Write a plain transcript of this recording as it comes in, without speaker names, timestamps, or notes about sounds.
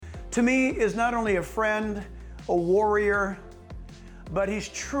to me is not only a friend, a warrior, but he's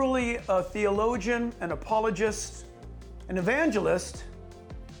truly a theologian, an apologist, an evangelist,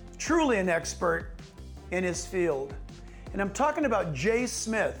 truly an expert in his field. And I'm talking about Jay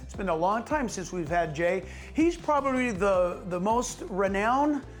Smith. It's been a long time since we've had Jay. He's probably the most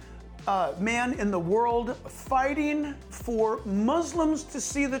renowned man in the world fighting for Muslims to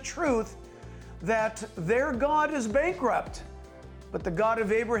see the truth that their God is bankrupt, but the God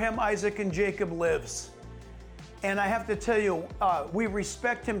of Abraham, Isaac, and Jacob lives. And I have to tell you, we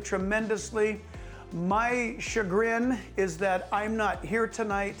respect him tremendously. My chagrin is that I'm not here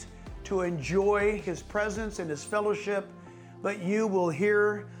tonight to enjoy his presence and his fellowship, but you will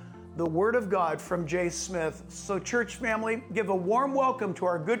hear the Word of God from Jay Smith. So church family, give a warm welcome to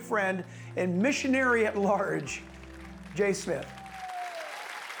our good friend and missionary at large, Jay Smith.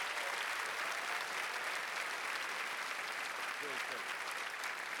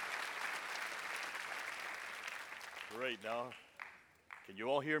 Great. Now, can you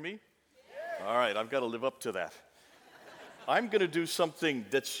all hear me? All right, I've got to live up to that. I'm going to do something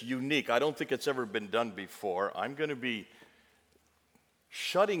that's unique. I don't think it's ever been done before. I'm going to be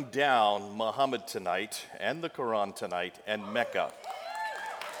shutting down Muhammad tonight and the Quran tonight and Mecca.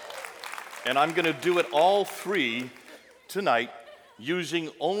 And I'm going to do it all three tonight using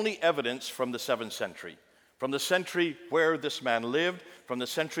only evidence from the 7th century. From the century where this man lived, from the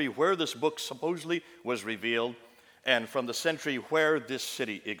century where this book supposedly was revealed, and from the century where this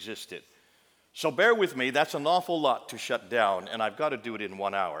city existed. So bear with me, that's an awful lot to shut down, and I've got to do it in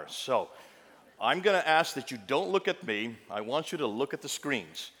 1 hour. So I'm going to ask that you don't look at me. I want you to look at the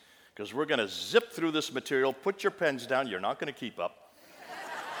screens, because we're going to zip through this material. Put your pens down. You're not going to keep up.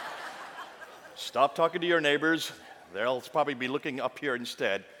 Stop talking to your neighbors. They'll probably be looking up here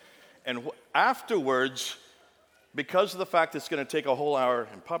instead. And afterwards, because of the fact it's going to take a whole hour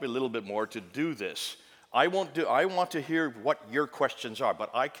and probably a little bit more to do this, I want to hear what your questions are,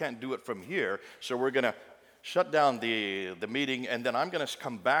 but I can't do it from here, so we're going to shut down the meeting, and then I'm going to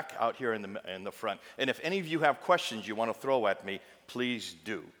come back out here in the front. And if any of you have questions you want to throw at me, please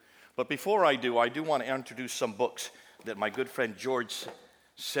do. But before I do want to introduce some books that my good friend George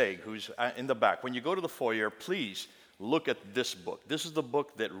Saig, who's in the back. When you go to the foyer, please look at this book. This is the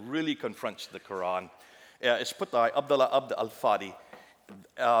book that really confronts the Quran. It's put by Abdullah Abd al-Fadi.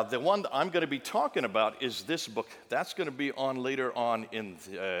 The one that I'm going to be talking about is this book. That's going to be on later on in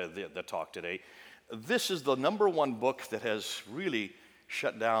the talk today. This is the #1 book that has really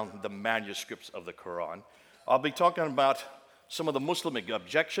shut down the manuscripts of the Quran. I'll be talking about some of the Muslim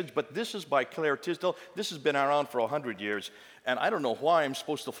objections, but this is by Claire Tisdale. This has been around for 100 years, and I don't know why I'm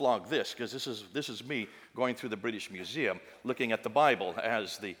supposed to flog this, because this is me going through the British Museum looking at the Bible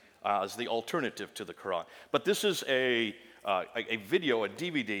as the alternative to the Quran. But this is a video, a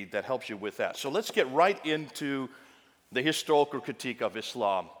DVD that helps you with that. So let's get right into the historical critique of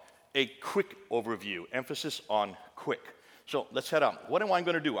Islam. A quick overview, emphasis on quick. So let's head on. What am I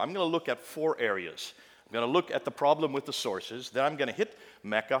going to do? I'm going to look at 4 areas. I'm going to look at the problem with the sources, then I'm going to hit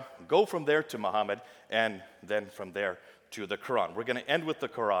Mecca, go from there to Muhammad, and then from there to the Quran. We're going to end with the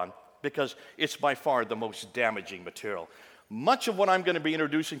Quran because it's by far the most damaging material. Much of what I'm going to be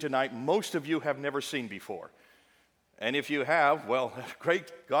introducing tonight, most of you have never seen before. And if you have, well,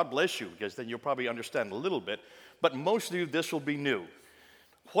 great, God bless you, because then you'll probably understand a little bit. But most of you, this will be new.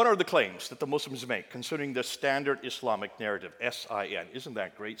 What are the claims that the Muslims make concerning the standard Islamic narrative, S-I-N? Isn't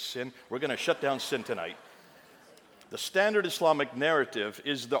that great, sin? We're going to shut down sin tonight. The standard Islamic narrative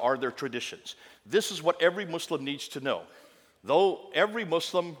are their traditions. This is what every Muslim needs to know. Though every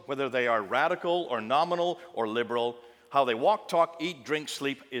Muslim, whether they are radical or nominal or liberal, how they walk, talk, eat, drink,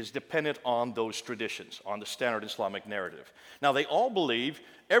 sleep is dependent on those traditions, on the standard Islamic narrative. Now, they all believe,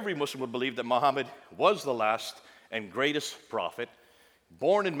 every Muslim would believe that Muhammad was the last and greatest prophet,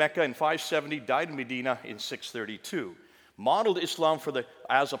 born in Mecca in 570, died in Medina in 632, modeled Islam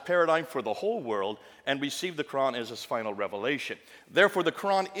as a paradigm for the whole world, and received the Quran as his final revelation. Therefore, the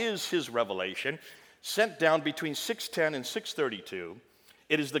Quran is his revelation, sent down between 610 and 632.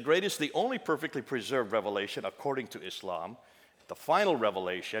 It is the greatest, the only perfectly preserved revelation according to Islam, the final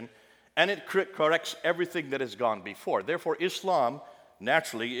revelation, and it corrects everything that has gone before. Therefore, Islam,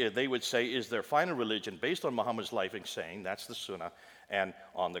 naturally, they would say, is their final religion based on Muhammad's life and saying, that's the Sunnah, and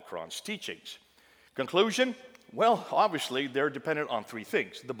on the Quran's teachings. Conclusion? Well, obviously, they're dependent on 3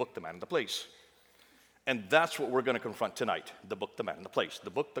 things: the book, the man, and the place. And that's what we're going to confront tonight: the book, the man, and the place. The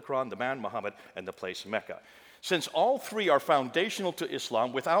book, the Quran, the man, Muhammad, and the place, Mecca. Since all 3 are foundational to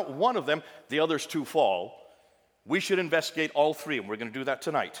Islam, without one of them, the others 2 fall. We should investigate all 3, and we're going to do that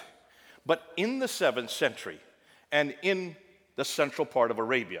tonight. But in the 7th century and in the the central part of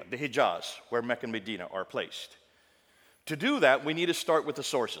Arabia, the Hijaz, where Mecca and Medina are placed. To do that, we need to start with the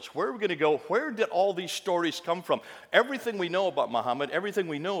sources. Where are we going to go? Where did all these stories come from? Everything we know about Muhammad, everything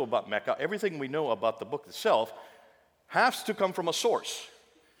we know about Mecca, everything we know about the book itself has to come from a source.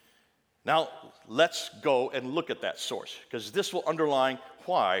 Now, let's go and look at that source, because this will underline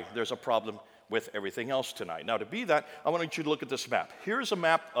why there's a problem with everything else tonight. Now, to be that, I want you to look at this map. Here's a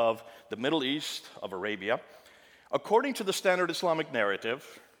map of the Middle East, of Arabia. According to the standard Islamic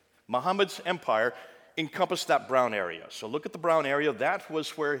narrative, Muhammad's empire encompassed that brown area. So look at the brown area.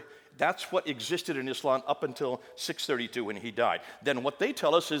 That's what existed in Islam up until 632 when he died. Then what they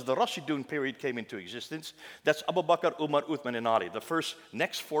tell us is the Rashidun period came into existence. That's Abu Bakr, Umar, Uthman, and Ali. The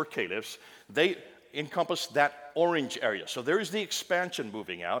next four caliphs, they encompass that orange area. So there is the expansion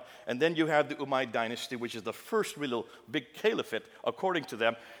moving out. And then you have the Umayyad dynasty, which is the first real big caliphate, according to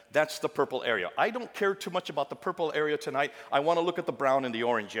them. That's the purple area. I don't care too much about the purple area tonight. I want to look at the brown and the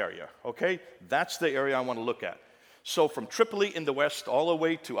orange area, okay? That's the area I want to look at. So from Tripoli in the west all the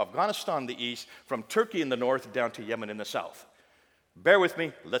way to Afghanistan in the east, from Turkey in the north down to Yemen in the south. Bear with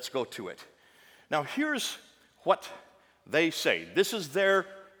me, let's go to it. Now here's what they say. This is their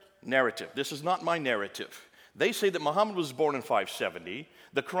narrative. This is not my narrative. They say that Muhammad was born in 570.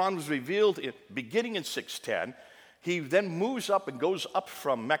 The Quran was revealed beginning in 610. He then moves up and goes up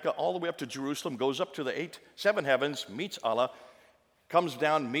from Mecca all the way up to Jerusalem, goes up to the seven heavens, meets Allah, comes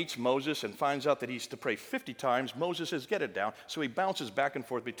down, meets Moses, and finds out that he's to pray 50 times. Moses says, get it down. So he bounces back and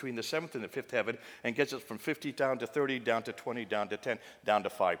forth between the seventh and the fifth heaven and gets it from 50 down to 30, down to 20, down to 10, down to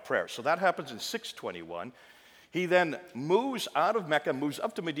 5 prayers. So that happens in 621. He then moves out of Mecca, moves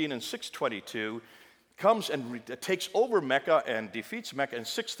up to Medina in 622, comes and takes over Mecca and defeats Mecca in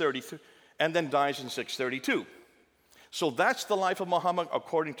 633, and then dies in 632. So that's the life of Muhammad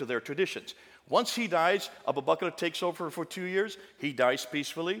according to their traditions. Once he dies, Abu Bakr takes over for 2 years. He dies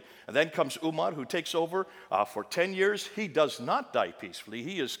peacefully. And then comes Umar, who takes over for 10 years. He does not die peacefully.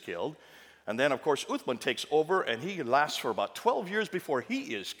 He is killed. And then, of course, Uthman takes over, and he lasts for about 12 years before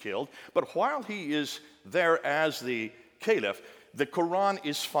he is killed. But while he is there as the caliph, the Quran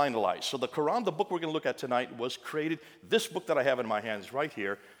is finalized. So the Quran, the book we're going to look at tonight, was created. This book that I have in my hands right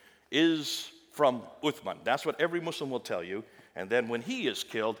here is from Uthman. That's what every Muslim will tell you. And then when he is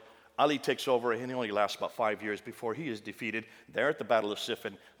killed, Ali takes over, and he only lasts about 5 years before he is defeated there at the Battle of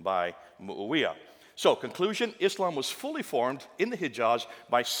Siffin by Muawiyah. So, conclusion, Islam was fully formed in the Hijaz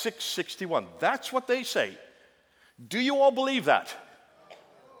by 661. That's what they say. Do you all believe that?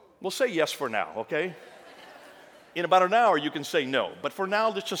 We'll say yes for now, okay? In about an hour, you can say no. But for now,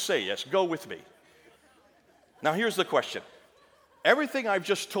 let's just say yes. Go with me. Now, here's the question. Everything I've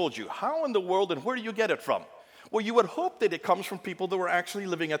just told you, how in the world and where do you get it from? Well, you would hope that it comes from people that were actually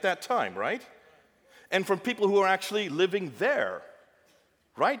living at that time, right? And from people who are actually living there,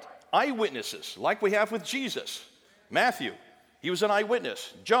 right? Eyewitnesses, like we have with Jesus. Matthew, he was an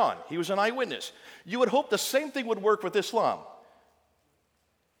eyewitness. John, he was an eyewitness. You would hope the same thing would work with Islam.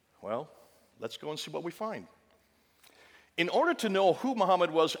 Well, let's go and see what we find. In order to know who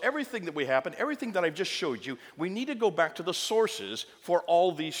Muhammad was, everything that we happened, everything that I've just showed you, we need to go back to the sources for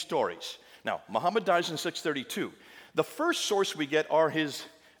all these stories. Now, Muhammad dies in 632. The first source we get are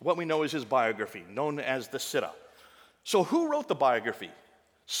what we know is his biography, known as the Sirah. So who wrote the biography?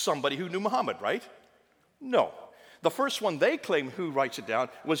 Somebody who knew Muhammad, right? No. The first one they claim who writes it down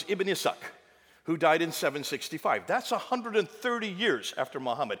was Ibn Ishaq, who died in 765. That's 130 years after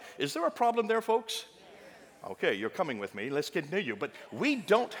Muhammad. Is there a problem there, folks? Okay, you're coming with me. Let's continue. But we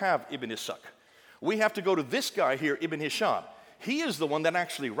don't have Ibn Ishaq. We have to go to this guy here, Ibn Hisham. He is the one that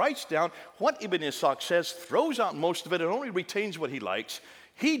actually writes down what Ibn Ishaq says, throws out most of it, and only retains what he likes.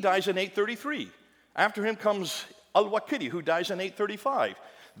 He dies in 833. After him comes Al-Waqidi, who dies in 835.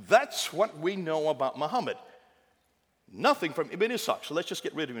 That's what we know about Muhammad. Nothing from Ibn Ishaq. So let's just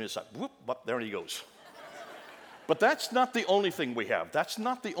get rid of Ibn Ishaq. Whoop, there he goes. But that's not the only thing we have.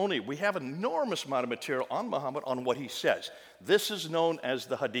 We have an enormous amount of material on Muhammad, on what he says. This is known as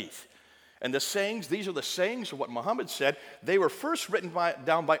the Hadith. And the sayings, these are the sayings of what Muhammad said. They were first written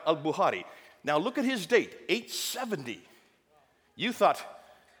down by Al-Bukhari. Now look at his date, 870. You thought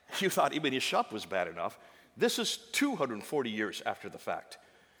Ibn Ishaq was bad enough. This is 240 years after the fact.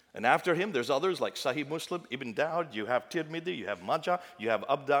 And after him, there's others like Sahih Muslim, Ibn Dawud, you have Tirmidhi, you have Majah, you have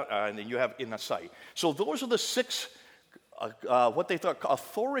Abda, and then you have Nasai. So those are the 6, what they thought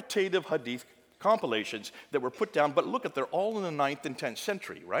authoritative hadith compilations that were put down. But look they're all in the 9th and 10th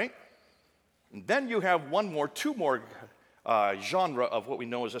century, right? And then you have two more genre of what we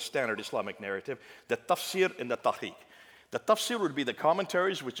know as a standard Islamic narrative, the tafsir and the tahqiq. The tafsir would be the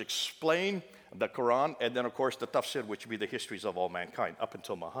commentaries which explain the Quran, and then, of course, the tafsir, which would be the histories of all mankind up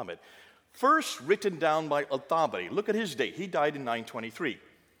until Muhammad. First written down by Al-Tabari. Look at his date. He died in 923.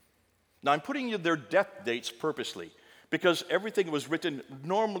 Now, I'm putting you their death dates purposely because everything was written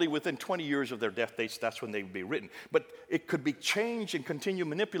normally within 20 years of their death dates. That's when they would be written. But it could be changed and continue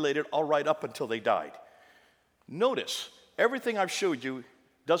manipulated all right up until they died. Notice, everything I've showed you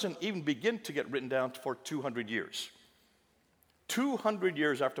doesn't even begin to get written down for 200 years. 200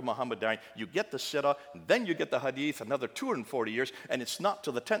 years after Muhammad died, you get the Sirah, then you get the Hadith, another 240 years, and it's not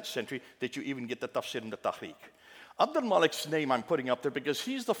till the 10th century that you even get the Tafsir and the Tahriq. Abdul Malik's name I'm putting up there because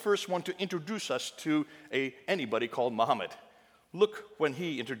he's the first one to introduce us to anybody called Muhammad. Look, when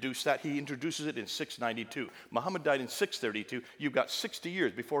he introduced that, he introduces it in 692. Muhammad died in 632. You've got 60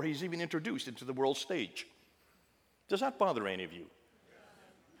 years before he's even introduced into the world stage. Does that bother any of you?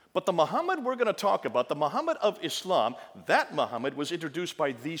 But the Muhammad we're going to talk about, the Muhammad of Islam, that Muhammad was introduced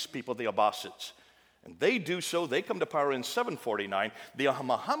by these people, the Abbasids. And they do so, they come to power in 749. The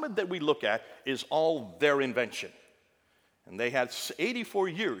Muhammad that we look at is all their invention. And they had 84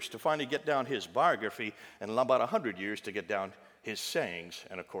 years to finally get down his biography and about 100 years to get down his sayings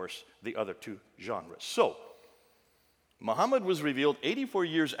and, of course, the other two genres. So, Muhammad was revealed 84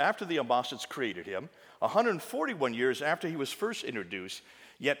 years after the Abbasids created him, 141 years after he was first introduced,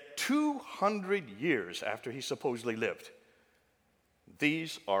 yet 200 years after he supposedly lived.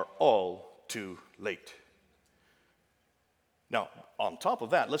 These are all too late. Now, on top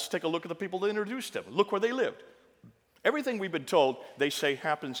of that, let's take a look at the people that introduced him. Look where they lived. Everything we've been told, they say,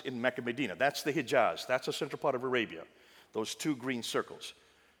 happens in Mecca, Medina. That's the Hijaz. That's the central part of Arabia. Those two green circles.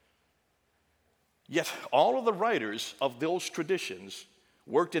 Yet, all of the writers of those traditions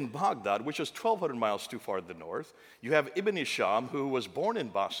worked in Baghdad, which is 1,200 miles too far to the north. You have Ibn Hisham, who was born in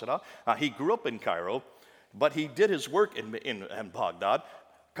Basra. He grew up in Cairo, but he did his work in Baghdad.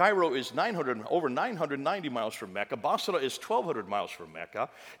 Cairo is over 990 miles from Mecca. Basra is 1,200 miles from Mecca.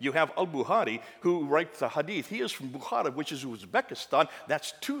 You have Al-Bukhari, who writes the Hadith. He is from Bukhara, which is Uzbekistan.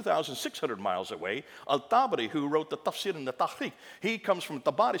 That's 2,600 miles away. Al-Tabari, who wrote the Tafsir and the Tahriq. He comes from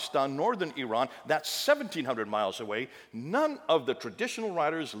Tabaristan, northern Iran. That's 1,700 miles away. None of the traditional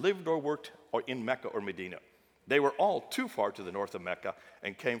writers lived or worked in Mecca or Medina. They were all too far to the north of Mecca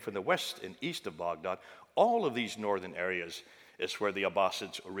and came from the west and east of Baghdad. All of these northern areas is where the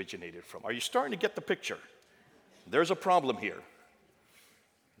Abbasids originated from. Are you starting to get the picture? There's a problem here.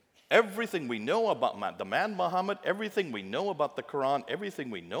 Everything we know about the man Muhammad, everything we know about the Quran, everything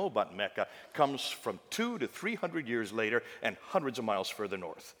we know about Mecca comes from 200 to 300 years later and hundreds of miles further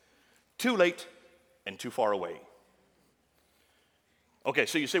north. Too late and too far away. Okay,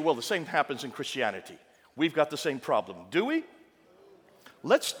 so you say, well, the same happens in Christianity. We've got the same problem. Do we?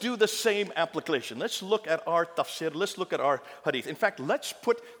 Let's do the same application. Let's look at our tafsir. Let's look at our hadith. In fact, let's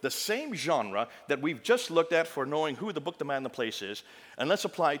put the same genre that we've just looked at for knowing who the book, the man, and the place is, and let's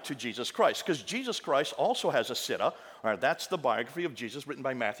apply it to Jesus Christ. Because Jesus Christ also has a sirah. That's the biography of Jesus written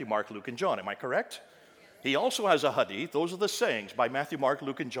by Matthew, Mark, Luke, and John. Am I correct? He also has a hadith. Those are the sayings by Matthew, Mark,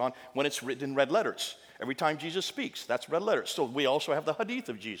 Luke, and John when it's written in red letters. Every time Jesus speaks, that's red letters. So we also have the hadith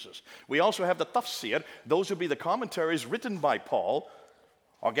of Jesus. We also have the tafsir. Those would be the commentaries written by Paul.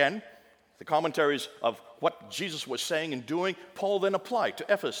 Again, the commentaries of what Jesus was saying and doing, Paul then applied to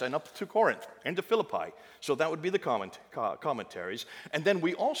Ephesus and up to Corinth and to Philippi. So that would be the commentaries. And then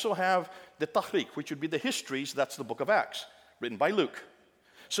we also have the Tahriq, which would be the histories. That's the book of Acts, written by Luke.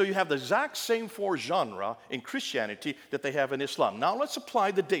 So you have the exact same four genres in Christianity that they have in Islam. Now let's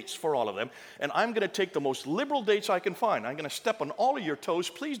apply the dates for all of them. And I'm going to take the most liberal dates I can find. I'm going to step on all of your toes.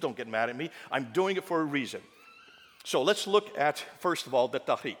 Please don't get mad at me. I'm doing it for a reason. So let's look at, first of all, the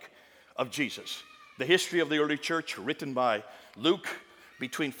Tahriq of Jesus. The history of the early church written by Luke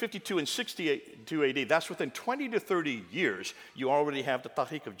between 52 and 62 AD. That's within 20 to 30 years, you already have the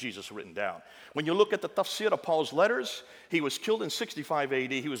Tahriq of Jesus written down. When you look at the tafsir of Paul's letters, he was killed in 65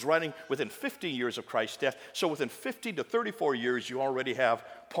 AD. He was writing within 15 years of Christ's death. So within 50 to 34 years, you already have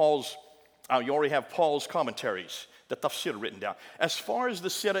Paul's commentaries, the tafsir written down. As far as the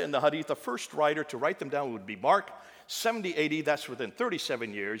sirah and the hadith, the first writer to write them down would be Mark. 70 AD, that's within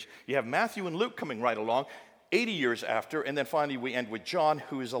 37 years. You have Matthew and Luke coming right along, 80 years after. And then finally we end with John,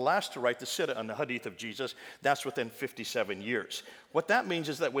 who is the last to write the sirah and the hadith of Jesus. That's within 57 years. What that means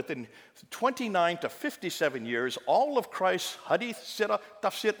is that within 29 to 57 years, all of Christ's hadith, sirah,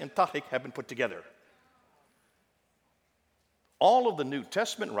 tafsir, and tahriq have been put together. All of the New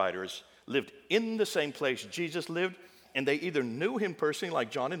Testament writers lived in the same place Jesus lived, and they either knew him personally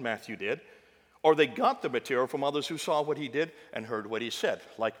like John and Matthew did, or they got the material from others who saw what he did and heard what he said,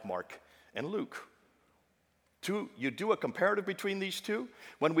 like Mark and Luke. You do a comparative between these two.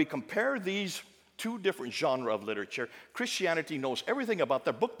 When we compare these two different genres of literature, Christianity knows everything about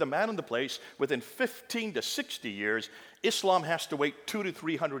the book, The Man and the Place, within 15 to 60 years. Islam has to wait 200 to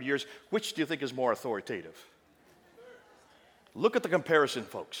 300 years. Which do you think is more authoritative? Look at the comparison,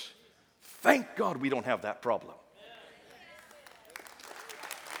 folks. Thank God we don't have that problem.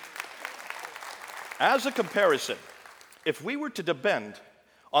 As a comparison, if we were to depend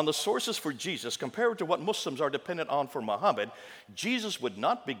on the sources for Jesus compared to what Muslims are dependent on for Muhammad, Jesus would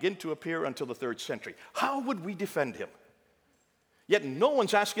not begin to appear until the 3rd century. How would we defend him? Yet no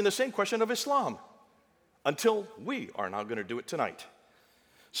one's asking the same question of Islam until we are now going to do it tonight.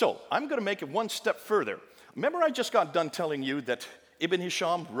 So I'm going to make it one step further. Remember, I just got done telling you that Ibn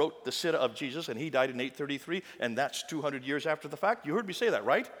Hisham wrote the Sirah of Jesus and he died in 833, and that's 200 years after the fact? You heard me say that,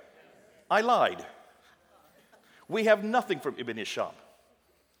 right? I lied. We have nothing from Ibn Hisham.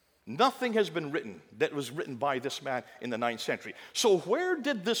 Nothing has been written that was written by this man in the 9th century. So where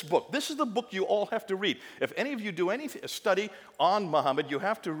did this book, this is the book you all have to read. If any of you do any study on Muhammad, you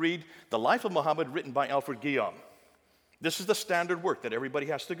have to read The Life of Muhammad written by Alfred Guillaume. This is the standard work that everybody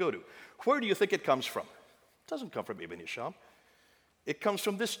has to go to. Where do you think it comes from? It doesn't come from Ibn Hisham. It comes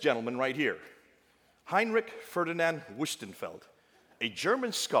from this gentleman right here, Heinrich Ferdinand Wüstenfeld, a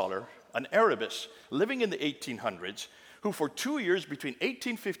German scholar, an Arabist living in the 1800s, who for 2 years between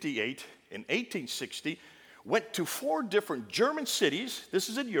 1858 and 1860 went to 4 different German cities, this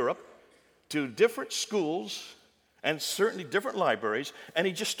is in Europe, to different schools and certainly different libraries, and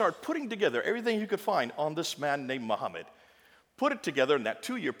he just started putting together everything he could find on this man named Muhammad. Put it together in that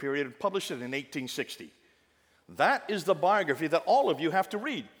 2-year period and published it in 1860. That is the biography that all of you have to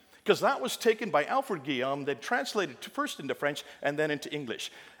read, because that was taken by Alfred Guillaume, then translated first into French and then into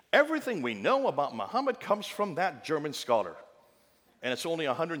English. Everything we know about Muhammad comes from that German scholar, and it's only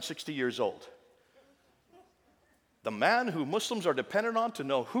 160 years old. The man who Muslims are dependent on to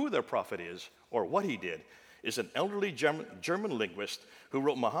know who their prophet is or what he did is an elderly German linguist who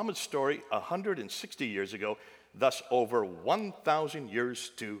wrote Muhammad's story 160 years ago, thus over 1,000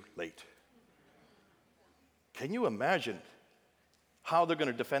 years too late. Can you imagine how they're going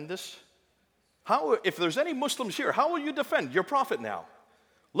to defend this? If there's any Muslims here, how will you defend your prophet now?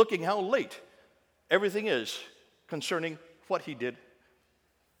 Looking how late everything is concerning what he did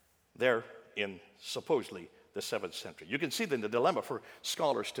there in supposedly the 7th century. You can see then the dilemma for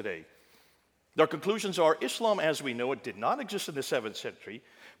scholars today. Their conclusions are Islam as we know it did not exist in the 7th century,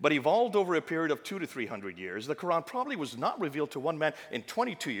 but evolved over a period of 200 to 300 years. The Quran probably was not revealed to one man in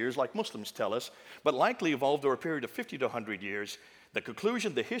 22 years, like Muslims tell us, but likely evolved over a period of 50 to 100 years. The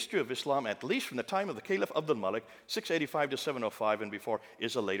conclusion, the history of Islam, at least from the time of the Caliph Abdul Malik, 685 to 705 and before,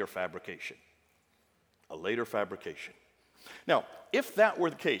 is a later fabrication. A later fabrication. Now, if that were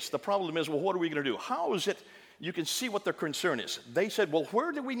the case, the problem is, well, what are we going to do? How is it you can see what their concern is? They said, well,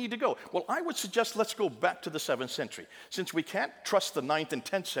 where do we need to go? Well, I would suggest let's go back to the 7th century. Since we can't trust the 9th and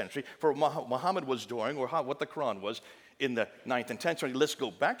 10th century for what Muhammad was doing or what the Quran was in the 9th and 10th century, let's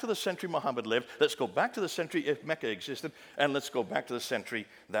go back to the century Muhammad lived, let's go back to the century if Mecca existed, and let's go back to the century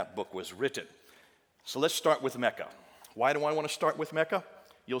that book was written. So let's start with Mecca. Why do I want to start with Mecca?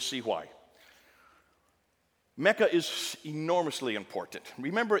 You'll see why. Mecca is enormously important.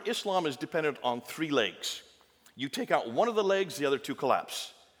 Remember, Islam is dependent on 3 legs. You take out one of the legs, the other 2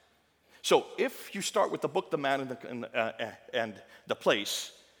 collapse. So if you start with the book, the man, and the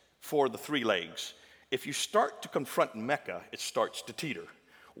place for the 3 legs, if you start to confront Mecca, it starts to teeter.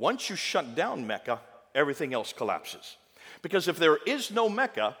 Once you shut down Mecca, everything else collapses. Because if there is no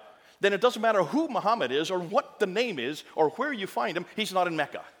Mecca, then it doesn't matter who Muhammad is or what the name is or where you find him, he's not in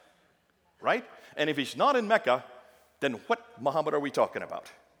Mecca. Right? And if he's not in Mecca, then what Muhammad are we talking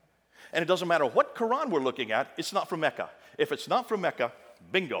about? And it doesn't matter what Quran we're looking at, it's not from Mecca. If it's not from Mecca,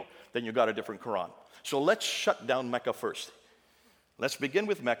 bingo, then you got a different Quran. So let's shut down Mecca first. Let's begin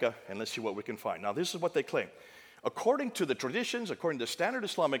with Mecca and let's see what we can find. Now, this is what they claim. According to the traditions, according to the standard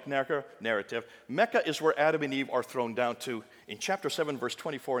Islamic narrative, Mecca is where Adam and Eve are thrown down to. In chapter 7, verse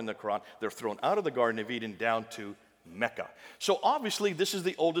 24 in the Quran, they're thrown out of the Garden of Eden down to Mecca. So obviously, this is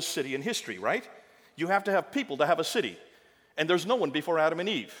the oldest city in history, right? You have to have people to have a city. And there's no one before Adam and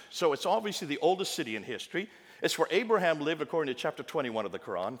Eve. So it's obviously the oldest city in history. It's where Abraham lived according to chapter 21 of the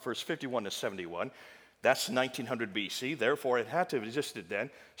Quran, verse 51 to 71. That's 1900 BC. Therefore, it had to have existed then.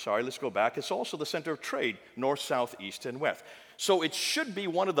 Sorry, let's go back. It's also the center of trade, north, south, east, and west. So it should be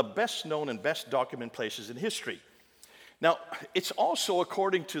one of the best known and best documented places in history. Now, it's also,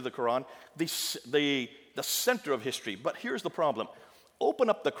 according to the Quran, the center of history. But here's the problem. Open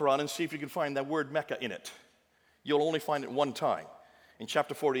up the Quran and see if you can find that word Mecca in it. You'll only find it one time, in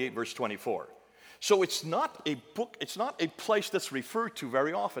chapter 48, verse 24. So it's not a book, it's not a place that's referred to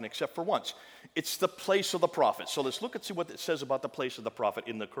very often except for once. It's the place of the prophet. So let's look and see what it says about the place of the prophet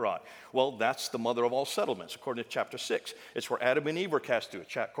in the Quran. Well, that's the mother of all settlements, according to chapter 6. It's where Adam and Eve were cast to,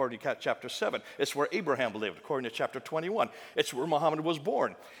 according to chapter 7. It's where Abraham lived, according to chapter 21. It's where Muhammad was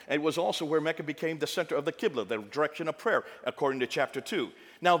born. And it was also where Mecca became the center of the Qibla, the direction of prayer, according to chapter 2.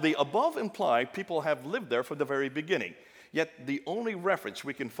 Now, the above imply people have lived there from the very beginning. Yet the only reference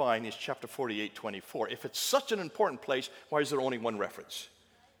we can find is chapter 48:24. If it's such an important place, why is there only one reference?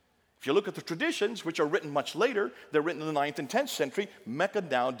 If you look at the traditions, which are written much later, they're written in the 9th and 10th century, Mecca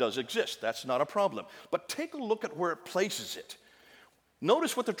now does exist. That's not a problem. But take a look at where it places it.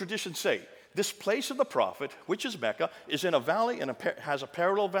 Notice what the traditions say. This place of the prophet, which is Mecca, is in a valley and has a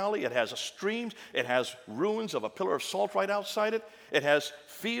parallel valley. It has streams. It has ruins of a pillar of salt right outside it. It has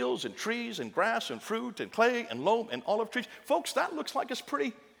fields and trees and grass and fruit and clay and loam and olive trees. Folks, that looks like it's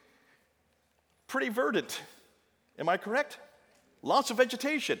pretty verdant. Am I correct? Lots of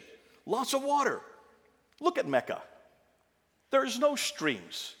vegetation. Lots of water. Look at Mecca. There's no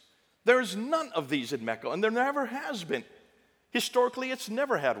streams. There's none of these in Mecca, and there never has been. Historically, it's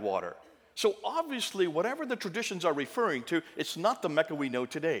never had water. So obviously, whatever the traditions are referring to, it's not the Mecca we know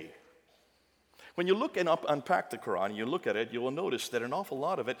today. When you look and unpack the Quran, you look at it, you will notice that an awful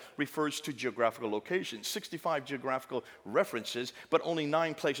lot of it refers to geographical locations. 65 geographical references, but only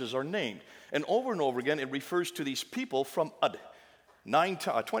 9 places are named. And over again, it refers to these people from Ad.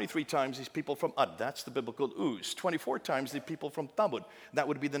 23 times these people from Ad, that's the biblical Uz. 24 times the people from Thamud, that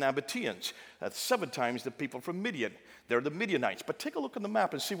would be the Nabateans. That's 7 times the people from Midian, they're the Midianites. But take a look at the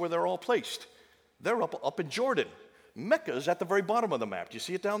map and see where they're all placed. They're up in Jordan. Mecca is at the very bottom of the map. Do you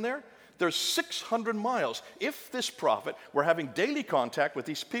see it down there? There's 600 miles. If this prophet were having daily contact with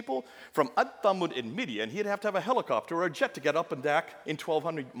these people from Ad, Thamud, and Midian, he'd have to have a helicopter or a jet to get up and back in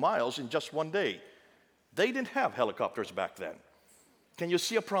 1,200 miles in just one day. They didn't have helicopters back then. Can you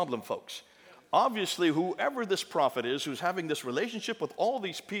see a problem, folks? Obviously, whoever this prophet is who's having this relationship with all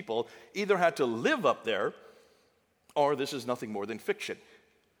these people either had to live up there or this is nothing more than fiction.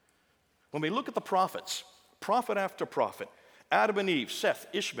 When we look at the prophets, prophet after prophet, Adam and Eve, Seth,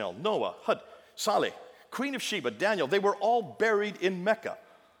 Ishmael, Noah, Hud, Saleh, Queen of Sheba, Daniel, they were all buried in Mecca.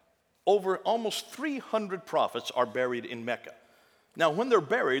 Over almost 300 prophets are buried in Mecca. Now, when they're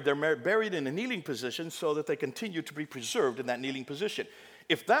buried in a kneeling position so that they continue to be preserved in that kneeling position.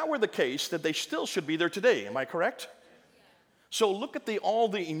 If that were the case, then they still should be there today. Am I correct? So look at all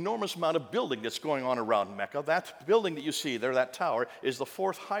the enormous amount of building that's going on around Mecca. That building that you see there, that tower, is the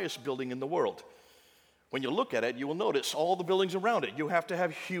 4th highest building in the world. When you look at it, you will notice all the buildings around it. You have to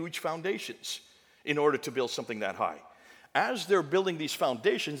have huge foundations in order to build something that high. As they're building these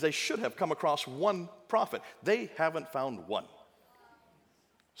foundations, they should have come across one prophet. They haven't found one,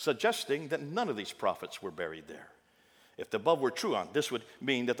 suggesting that none of these prophets were buried there. If the above were true, this would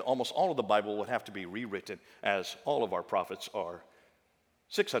mean that almost all of the Bible would have to be rewritten, as all of our prophets are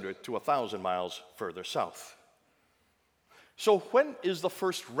 600 to 1,000 miles further south. So when is the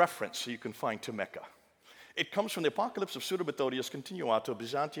first reference you can find to Mecca? It comes from the Apocalypse of Pseudo-Methodius Continuato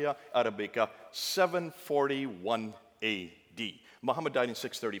Byzantia Arabica, 741 AD. Muhammad died in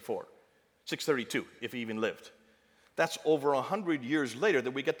 632, if he even lived. That's over 100 years later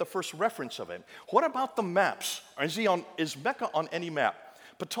that we get the first reference of him. What about the maps? Is Mecca on any map?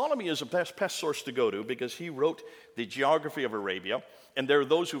 Ptolemy is the best source to go to because he wrote the geography of Arabia, and there are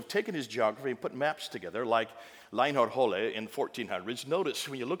those who've taken his geography and put maps together, like Reinhard Holle in 1400s. Notice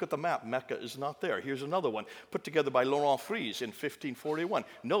when you look at the map, Mecca is not there. Here's another one put together by Laurent Fries in 1541.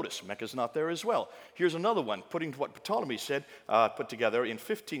 Notice Mecca's not there as well. Here's another one putting what Ptolemy said, put together in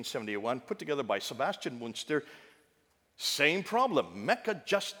 1571, put together by Sebastian Münster. Same problem. Mecca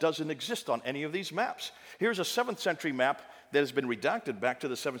just doesn't exist on any of these maps. Here's a 7th century map that has been redacted back to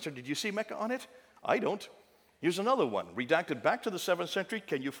the 7th century. Did you see Mecca on it? I don't. Here's another one, redacted back to the 7th century.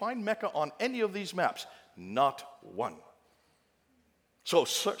 Can you find Mecca on any of these maps? Not one. So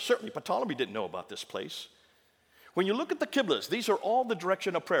certainly Ptolemy didn't know about this place. When you look at the Qiblas, these are all the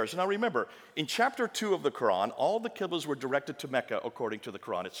direction of prayers. Now remember, in chapter 2 of the Quran, all the Qiblas were directed to Mecca according to the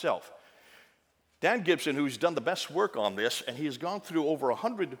Quran itself. Dan Gibson, who's done the best work on this, and he has gone through over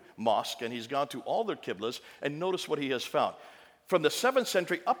 100 mosques, and he's gone to all their Qiblas, and notice what he has found. From the 7th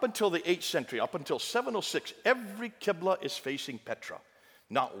century up until the 8th century, up until 706, every Qibla is facing Petra.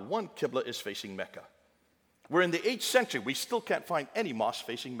 Not one Qibla is facing Mecca. We're in the 8th century. We still can't find any mosque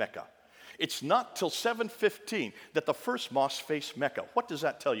facing Mecca. It's not till 715 that the first mosque faced Mecca. What does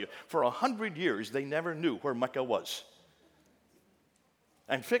that tell you? For 100 years, they never knew where Mecca was.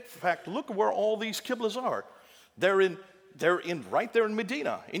 In fact, look where all these Qiblas are. They're in right there in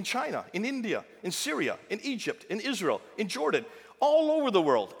Medina, in China, in India, in Syria, in Egypt, in Israel, in Jordan, all over the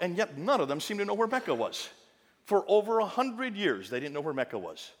world, and yet none of them seem to know where Mecca was. For over 100 years, they didn't know where Mecca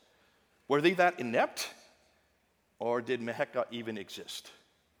was. Were they that inept, or did Mecca even exist?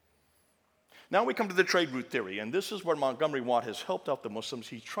 Now we come to the trade route theory, and this is where Montgomery Watt has helped out the Muslims.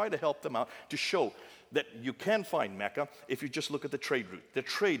 He tried to help them out to show that you can find Mecca if you just look at the trade route. The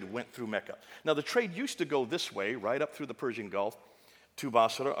trade went through Mecca. Now the trade used to go this way, right up through the Persian Gulf, to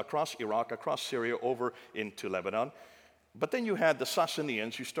Basra, across Iraq, across Syria, over into Lebanon. But then you had the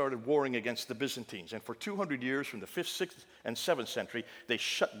Sassanians who started warring against the Byzantines. And for 200 years, from the 5th, 6th, and 7th century, they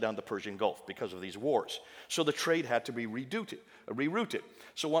shut down the Persian Gulf because of these wars. So the trade had to be rerouted.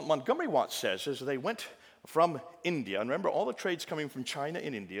 So what Montgomery Watt says is they went from India. And remember, all the trade's coming from China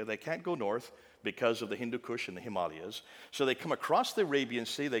and India. They can't go north because of the Hindu Kush and the Himalayas. So they come across the Arabian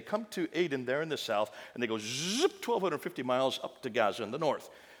Sea. They come to Aden there in the south. And they go zip 1,250 miles up to Gaza in the north.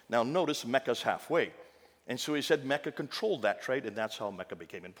 Now notice Mecca's halfway. And so he said Mecca controlled that trade, and that's how Mecca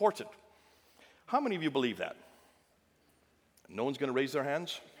became important. How many of you believe that? No one's going to raise their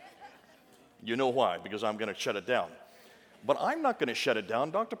hands? You know why? Because I'm going to shut it down. But I'm not going to shut it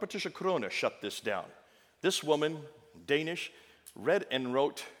down. Dr. Patricia Corona shut this down. This woman, Danish, read and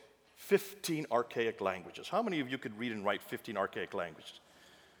wrote 15 archaic languages. How many of you could read and write 15 archaic languages?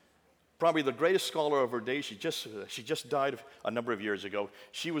 Probably the greatest scholar of her day. She just died a number of years ago.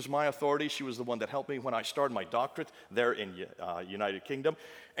 She was my authority. She was the one that helped me when I started my doctorate there in United Kingdom.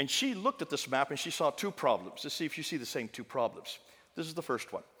 And she looked at this map and she saw two problems. Let's see if you see the same two problems. This is the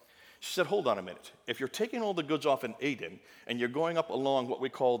first one. She said, hold on a minute. If you're taking all the goods off in Aden and you're going up along what we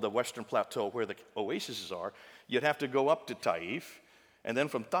call the Western Plateau where the oases are, you'd have to go up to Taif. And then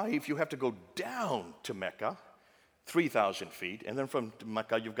from Taif, you have to go down to Mecca, 3,000 feet, and then from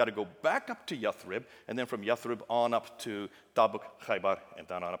Mecca, you've got to go back up to Yathrib, and then from Yathrib on up to Tabuk, Khaybar, and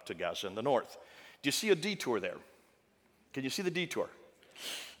then on up to Gaza in the north. Do you see a detour there? Can you see the detour?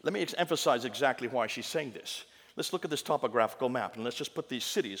 Let me emphasize exactly why she's saying this. Let's look at this topographical map, and let's just put these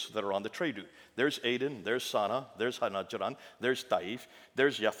cities that are on the trade route. There's Aden, there's Sana'a, there's Najran, there's Taif,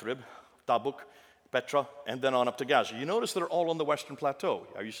 there's Yathrib, Tabuk, Petra, and then on up to Gaza. You notice they're all on the Western Plateau.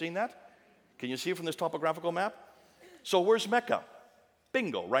 Are you seeing that? Can you see it from this topographical map? So where's Mecca?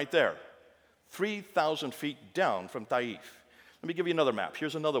 Bingo, right there. 3,000 feet down from Taif. Let me give you another map.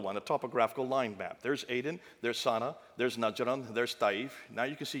 Here's another one, a topographical line map. There's Aden, there's Sana'a, there's Najran, there's Taif. Now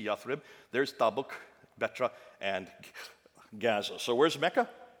you can see Yathrib. There's Tabuk, Petra, and Gaza. So where's Mecca?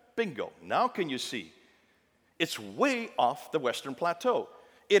 Bingo. Now can you see? It's way off the Western Plateau.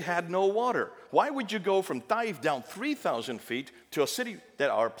 It had no water. Why would you go from Taif down 3,000 feet to a city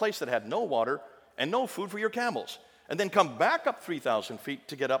or a place that had no water and no food for your camels, and then come back up 3,000 feet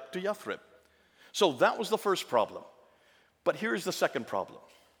to get up to Yathrib? So that was the first problem. But here's the second problem.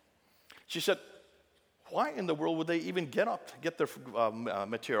 She said, why in the world would they even get their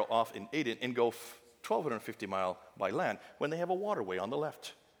material off in Aden and go 1,250 miles by land when they have a waterway on the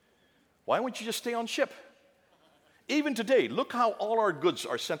left? Why wouldn't you just stay on ship? Even today, look how all our goods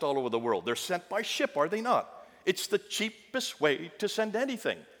are sent all over the world. They're sent by ship, are they not? It's the cheapest way to send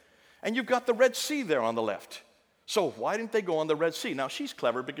anything. And you've got the Red Sea there on the left. So why didn't they go on the Red Sea? Now, she's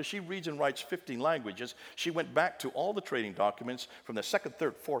clever because she reads and writes 15 languages. She went back to all the trading documents from the 2nd,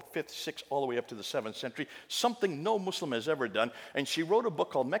 3rd, 4th, 5th, 6th, all the way up to the 7th century, something no Muslim has ever done. And she wrote a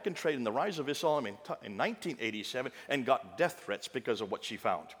book called Meccan Trade and the Rise of Islam in 1987 and got death threats because of what she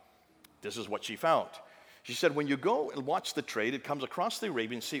found. This is what she found. She said, when you go and watch the trade, it comes across the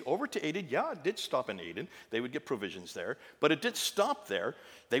Arabian Sea over to Aden. Yeah, it did stop in Aden. They would get provisions there. But it did stop there.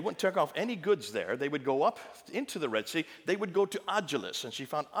 They wouldn't take off any goods there. They would go up into the Red Sea. They would go to Agilis, and she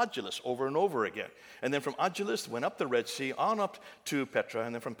found Agilis over and over again. And then from Agilis, went up the Red Sea, on up to Petra,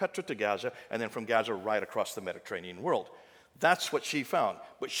 and then from Petra to Gaza, and then from Gaza right across the Mediterranean world. That's what she found.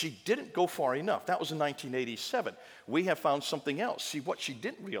 But she didn't go far enough. That was in 1987. We have found something else. See, what she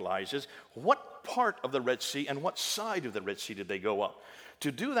didn't realize is what part of the Red Sea and what side of the Red Sea did they go up?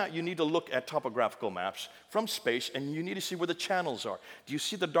 To do that, you need to look at topographical maps from space, and you need to see where the channels are. Do you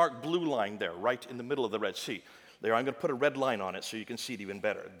see the dark blue line there, right in the middle of the Red Sea? There, I'm going to put a red line on it so you can see it even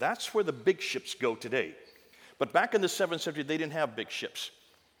better. That's where the big ships go today. But back in the 7th century, they didn't have big ships.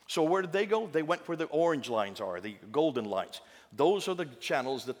 So where did they go? They went where the orange lines are, the golden lines. Those are the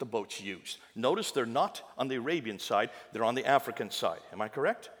channels that the boats use. Notice they're not on the Arabian side, they're on the African side. Am I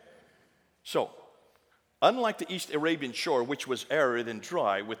correct? So, unlike the East Arabian shore, which was arid and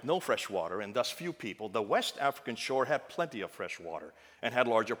dry with no fresh water and thus few people, the West African shore had plenty of fresh water and had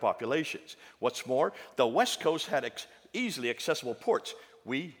larger populations. What's more, the West Coast had easily accessible ports.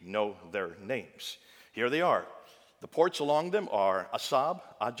 We know their names. Here they are. The ports along them are Asab,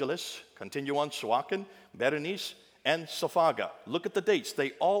 Ajalis, continue on, Suakin, Berenice, and Safaga. Look at the dates.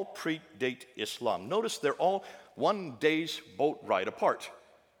 They all predate Islam. Notice they're all 1 day's boat ride apart.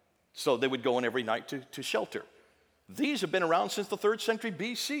 So they would go in every night to shelter. These have been around since the 3rd century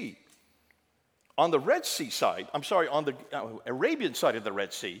BC. On the Red Sea side, on the Arabian side of the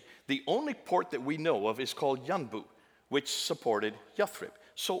Red Sea, the only port that we know of is called Yanbu, which supported Yathrib.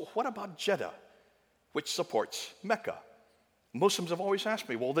 So what about Jeddah, which supports Mecca? Muslims have always asked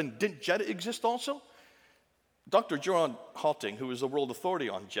me, well, then didn't Jeddah exist also? Dr. John Halting, who is the world authority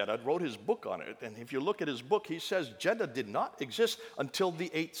on Jeddah, wrote his book on it. And if you look at his book, he says Jeddah did not exist until the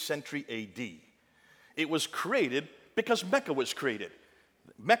 8th century AD. It was created because Mecca was created.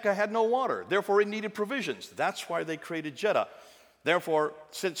 Mecca had no water, therefore it needed provisions. That's why they created Jeddah. Therefore,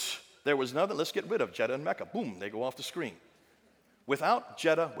 since there was nothing, let's get rid of Jeddah and Mecca. Boom, they go off the screen. Without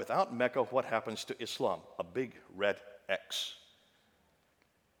Jeddah, without Mecca, what happens to Islam? A big red X.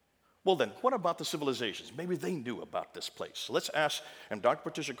 Well then, what about the civilizations? Maybe they knew about this place. So let's ask, and Dr.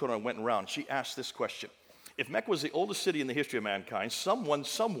 Patricia Conan went around, she asked this question. If Mecca was the oldest city in the history of mankind, someone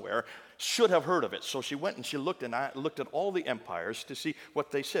somewhere should have heard of it. So she went and she looked at all the empires to see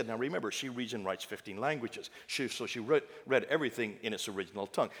what they said. Now remember, she reads and writes 15 languages. So she read everything in its original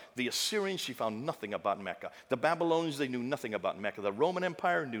tongue. The Assyrians, she found nothing about Mecca. The Babylonians, they knew nothing about Mecca. The Roman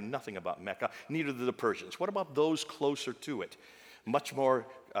Empire knew nothing about Mecca. Neither did the Persians. What about those closer to it? Much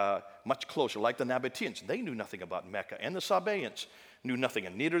closer, like the Nabateans. They knew nothing about Mecca. And the Sabaeans knew nothing,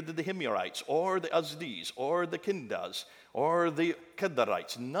 and neither did the Himyarites, or the Azdis, or the Kindas, or the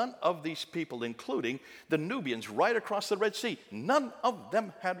Kedarites. None of these people, including the Nubians right across the Red Sea, none of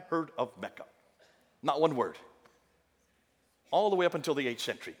them had heard of Mecca. Not one word. All the way up until the 8th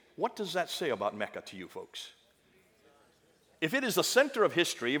century. What does that say about Mecca to you folks? If it is the center of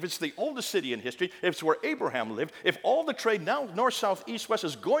history, if it's the oldest city in history, if it's where Abraham lived, if all the trade now north, south, east, west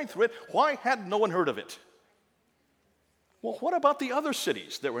is going through it, why had no one heard of it? Well, what about the other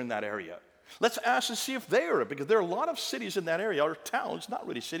cities that were in that area? Let's ask and see if they are, because there are a lot of cities in that area, or towns, not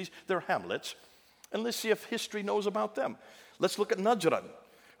really cities, they're hamlets. And let's see if history knows about them. Let's look at Najran,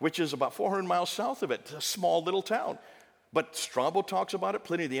 which is about 400 miles south of it, a small little town. But Strabo talks about it,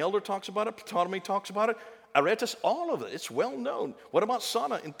 Pliny the Elder talks about it, Ptolemy talks about it, Aretas, all of it, it's well known. What about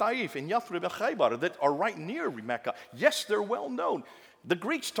Sana and Taif and Yathrib and Khaybar that are right near Mecca? Yes, they're well known. The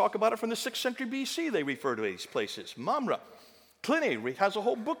Greeks talk about it from the 6th century BC. They refer to these places. Mamre. Pliny has a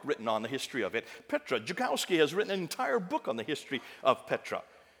whole book written on the history of it. Petra. Zukowski has written an entire book on the history of Petra.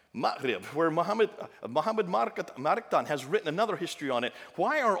 Maghrib, where Muhammad Mariktan has written another history on it.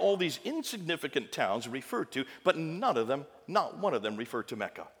 Why are all these insignificant towns referred to, but not one of them referred to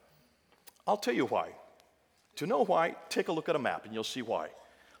Mecca? I'll tell you why. To know why, take a look at a map and you'll see why.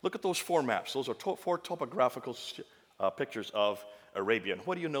 Look at those 4 maps. Those are 4 topographical pictures of Arabia. And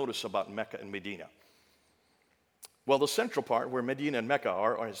what do you notice about Mecca and Medina? Well, the central part where Medina and Mecca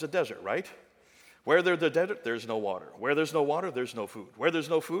are is a desert, right? Where there's the desert, there's no water. Where there's no water, there's no food. Where there's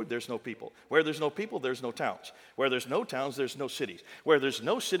no food, there's no people. Where there's no people, there's no towns. Where there's no towns, there's no cities. Where there's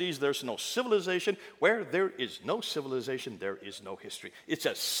no cities, there's no civilization. Where there is no civilization, there is no history. It's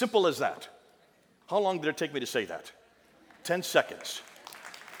as simple as that. How long did it take me to say that? 10 seconds.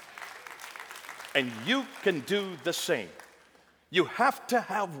 And you can do the same. You have to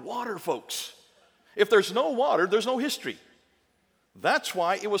have water, folks. If there's no water, there's no history. That's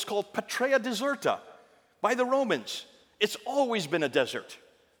why it was called Patria Deserta by the Romans. It's always been a desert.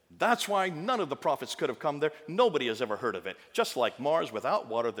 That's why none of the prophets could have come there. Nobody has ever heard of it. Just like Mars, without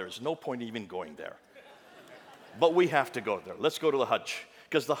water, there's no point even going there. But we have to go there. Let's go to the Hajj.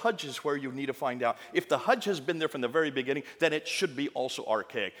 Because the Hajj is where you need to find out. If the Hajj has been there from the very beginning, then it should be also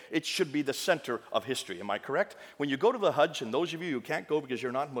archaic. It should be the center of history. Am I correct? When you go to the Hajj, and those of you who can't go because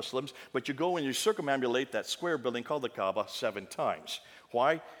you're not Muslims, but you go and you circumambulate that square building called the Kaaba 7 times.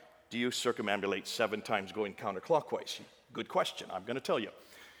 Why do you circumambulate 7 times going counterclockwise? Good question. I'm going to tell you.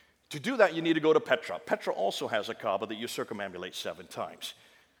 To do that, you need to go to Petra. Petra also has a Kaaba that you circumambulate 7 times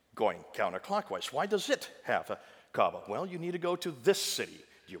going counterclockwise. Why does it have a Kaaba? Well, you need to go to this city.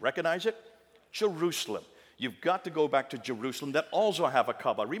 Do you recognize it? Jerusalem. You've got to go back to Jerusalem that also have a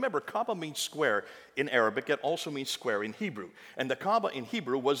Kaaba. Remember, Kaaba means square in Arabic. It also means square in Hebrew. And the Kaaba in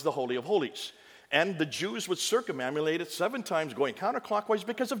Hebrew was the Holy of Holies. And the Jews would circumambulate it 7 times going counterclockwise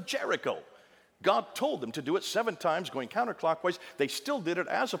because of Jericho. God told them to do it 7 times going counterclockwise. They still did it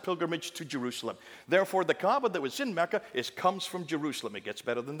as a pilgrimage to Jerusalem. Therefore, the Kaaba that was in Mecca comes from Jerusalem. It gets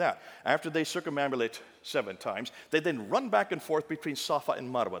better than that. After they circumambulate 7 times, they then run back and forth between Safa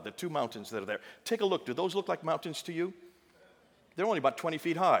and Marwa, the 2 mountains that are there. Take a look. Do those look like mountains to you? They're only about 20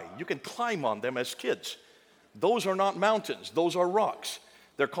 feet high. You can climb on them as kids. Those are not mountains. Those are rocks.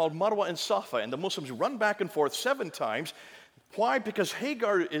 They're called Marwa and Safa, and the Muslims run back and forth 7 times. Why? Because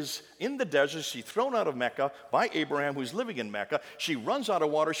Hagar is in the desert. She's thrown out of Mecca by Abraham, who's living in Mecca. She runs out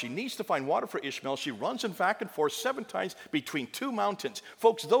of water. She needs to find water for Ishmael. She runs back and forth 7 times between 2 mountains.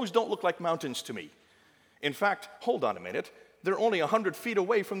 Folks, those don't look like mountains to me. In fact, hold on a minute. They're only 100 feet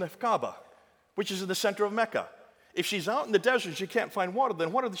away from the Kaaba, which is in the center of Mecca. If she's out in the desert and she can't find water,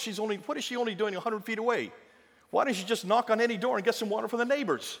 then what is she only doing 100 feet away? Why don't you just knock on any door and get some water from the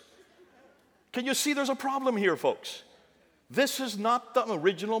neighbors? Can you see there's a problem here, folks? This is not the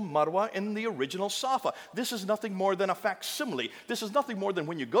original Marwa and the original Safa. This is nothing more than a facsimile. This is nothing more than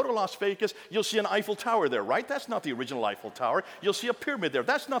when you go to Las Vegas, you'll see an Eiffel Tower there, right? That's not the original Eiffel Tower. You'll see a pyramid there.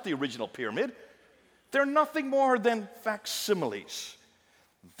 That's not the original pyramid. They're nothing more than facsimiles.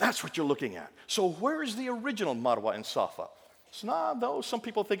 That's what you're looking at. So where is the original Marwa and Safa? It's not, though some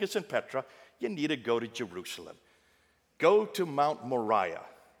people think it's in Petra. You need to go to Jerusalem. Go to Mount Moriah,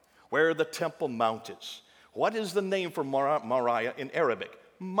 where the Temple Mount is. What is the name for Moriah in Arabic?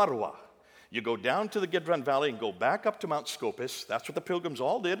 Marwa. You go down to the Kidron Valley and go back up to Mount Scopus. That's what the pilgrims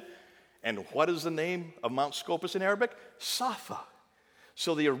all did. And what is the name of Mount Scopus in Arabic? Safa.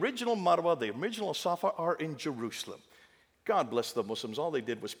 So the original Marwa, the original Safa are in Jerusalem. God bless the Muslims. All they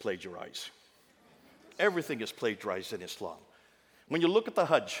did was plagiarize. Everything is plagiarized in Islam. When you look at the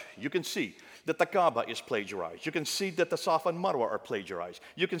Hajj, you can see that the Kaaba is plagiarized. You can see that the Safa and Marwa are plagiarized.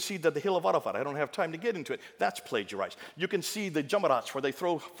 You can see that the Hill of Arafat, I don't have time to get into it, that's plagiarized. You can see the Jamarats where they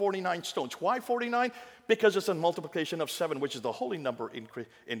throw 49 stones. Why 49? Because it's a multiplication of 7, which is the holy number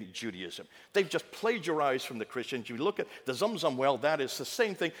in Judaism. They've just plagiarized from the Christians. You look at the Zamzam well, that is the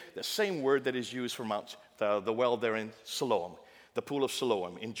same thing, the same word that is used for the well there in Siloam, the pool of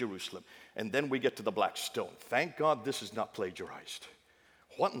Siloam in Jerusalem. And then we get to the black stone. Thank God this is not plagiarized.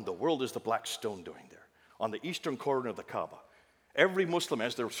 What in the world is the black stone doing there? On the eastern corner of the Kaaba. Every Muslim,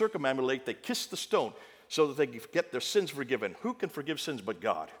 as they circumambulate, they kiss the stone so that they get their sins forgiven. Who can forgive sins but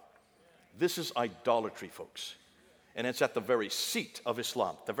God? This is idolatry, folks. And it's at the very seat of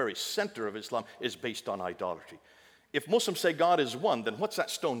Islam. The very center of Islam is based on idolatry. If Muslims say God is one, then what's that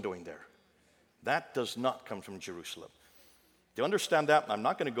stone doing there? That does not come from Jerusalem. To understand that, I'm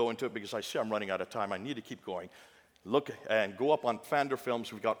not going to go into it because I see I'm running out of time. I need to keep going. Look and go up on Fander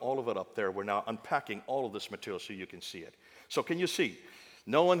Films. We've got all of it up there. We're now unpacking all of this material so you can see it. So can you see?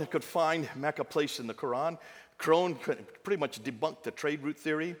 No one could find Mecca placed in the Quran. Crone pretty much debunked the trade route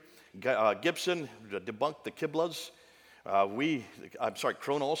theory. Gibson debunked the Qiblas.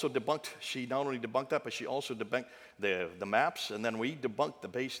 Crone also debunked, she not only debunked that, but she also debunked the maps, and then we debunked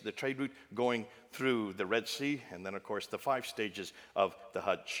the trade route going through the Red Sea, and then, of course, the 5 stages of the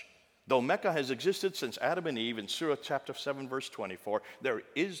Hajj. Though Mecca has existed since Adam and Eve in Surah chapter 7, verse 24, there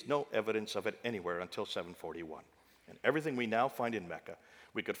is no evidence of it anywhere until 741. And everything we now find in Mecca,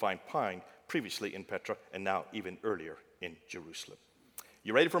 we could find previously in Petra, and now even earlier in Jerusalem.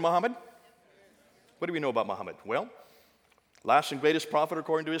 You ready for Muhammad? What do we know about Muhammad? Well, last and greatest prophet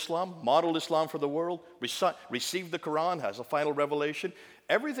according to Islam, modeled Islam for the world, received the Quran, has a final revelation.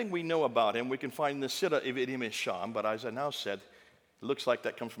 Everything we know about him we can find in the Sirah Ibn Hisham, but as I now said, it looks like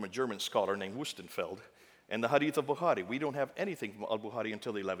that comes from a German scholar named Wustenfeld. And the Hadith of Bukhari, we don't have anything from al-Bukhari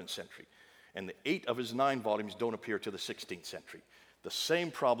until the 11th century. And the 8 of his 9 volumes don't appear till the 16th century. The same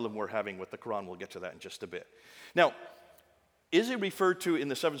problem we're having with the Quran, we'll get to that in just a bit. Now, is he referred to in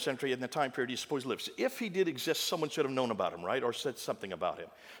the 7th century in the time period he supposedly lives? If he did exist, someone should have known about him, right? Or said something about him.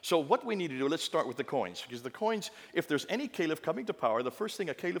 So what we need to do, let's start with the coins. Because the coins, if there's any caliph coming to power, the first thing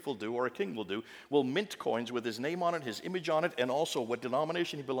a caliph will do, or a king will do, will mint coins with his name on it, his image on it, and also what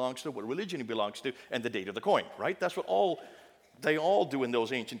denomination he belongs to, what religion he belongs to, and the date of the coin, right? That's what they all do in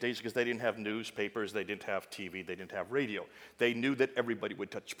those ancient days because they didn't have newspapers, they didn't have TV, they didn't have radio. They knew that everybody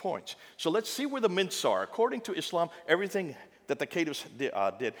would touch coins. So let's see where the mints are. According to Islam, everything that the caliphs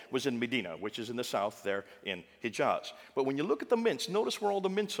did was in Medina, which is in the south there in Hijaz. But when you look at the mints, notice where all the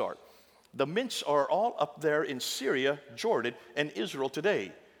mints are. The mints are all up there in Syria, Jordan, and Israel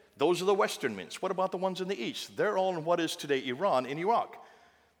today. Those are the western mints. What about the ones in the east? They're all in what is today Iran and Iraq.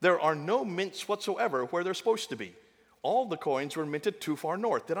 There are no mints whatsoever where they're supposed to be. All the coins were minted too far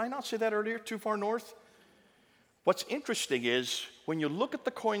north. Did I not say that earlier, too far north? What's interesting is when you look at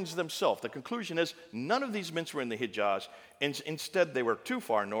the coins themselves, the conclusion is none of these mints were in the Hijaz, and instead they were too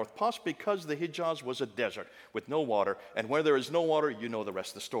far north, possibly because the Hijaz was a desert with no water, and where there is no water, you know the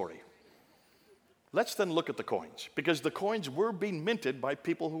rest of the story. Let's then look at the coins, because the coins were being minted by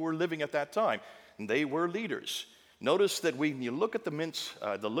people who were living at that time, and they were leaders. Notice that when you look at the mints,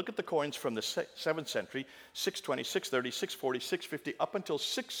 look at the coins from the 7th century, 620, 630, 640, 650, up until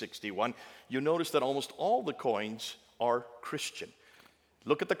 661, you notice that almost all the coins are Christian.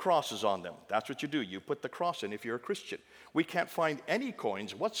 Look at the crosses on them. That's what you do. You put the cross in if you're a Christian. We can't find any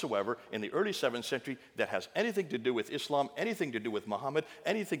coins whatsoever in the early 7th century that has anything to do with Islam, anything to do with Muhammad,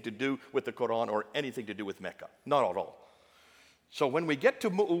 anything to do with the Quran, or anything to do with Mecca. Not at all. So when we get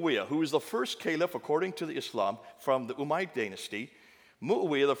to Mu'awiyah, who is the first caliph according to the Islam from the Umayyad dynasty,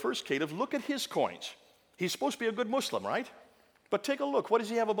 Mu'awiyah, the first caliph, look at his coins. He's supposed to be a good Muslim, right? But take a look. What does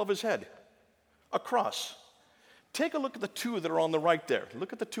he have above his head? A cross. Take a look at the two that are on the right there.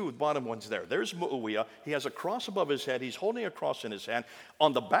 Look at the two bottom ones there. There's Mu'awiyah. He has a cross above his head. He's holding a cross in his hand.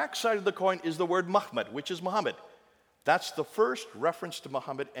 On the back side of the coin is the word Muhammad, which is Muhammad. That's the first reference to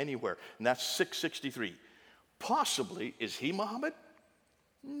Muhammad anywhere, and that's 663. Possibly, is he Muhammad?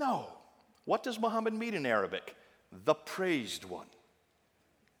 No. What does Muhammad mean in Arabic? The praised one.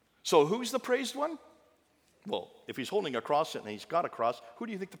 So who's the praised one? Well, if he's holding a cross and he's got a cross, who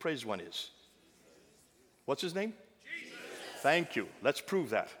do you think the praised one is? What's his name? Jesus. Thank you. Let's prove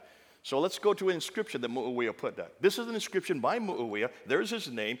that. So let's go to an inscription that Mu'awiyah put down. This is an inscription by Mu'awiyah. There's his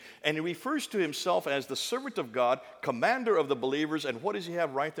name. And he refers to himself as the servant of God, commander of the believers. And what does he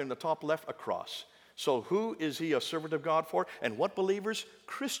have right there in the top left? A cross. So who is he a servant of God for? And what believers?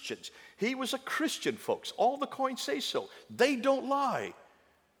 Christians. He was a Christian, folks. All the coins say so. They don't lie.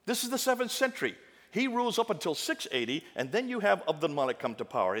 This is the 7th century. He rules up until 680. And then you have Abd al-Malik come to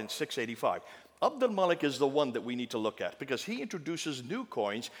power in 685. Abd al-Malik is the one that we need to look at because he introduces new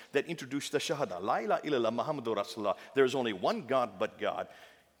coins that introduce the Shahada. La ilaha illallah Muhammadur Rasulullah. There is only one God but God.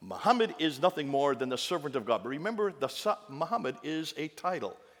 Muhammad is nothing more than the servant of God. But remember, Muhammad is a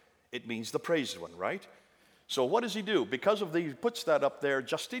title. It means the praised one, right? So what does he do? Because of he puts that up there,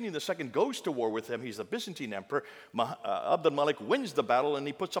 Justinian II goes to war with him. He's the Byzantine emperor. Abd al-Malik wins the battle and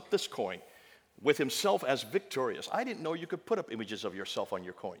he puts up this coin with himself as victorious. I didn't know you could put up images of yourself on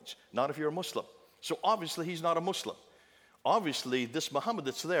your coins, not if you're a Muslim. So obviously he's not a Muslim. Obviously this Muhammad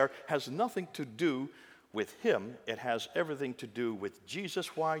that's there has nothing to do with him. It has everything to do with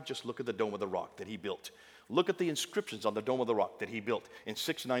Jesus. Why? Just look at the Dome of the Rock that he built. Look at the inscriptions on the Dome of the Rock that he built in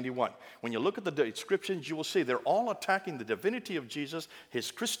 691. When you look at the inscriptions, you will see they're all attacking the divinity of Jesus,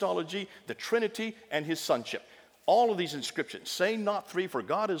 his Christology, the Trinity, and his sonship. All of these inscriptions say not three, for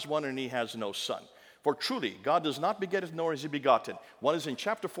God is one and he has no son. For truly, God does not beget, nor is he begotten. One is in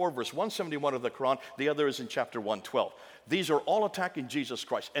chapter 4, verse 171 of the Quran. The other is in chapter 112. These are all attacking Jesus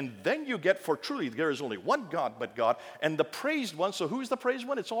Christ. And then you get, for truly, there is only one God but God. And the praised one, so who's the praised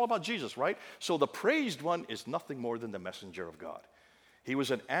one? It's all about Jesus, right? So the praised one is nothing more than the messenger of God. He was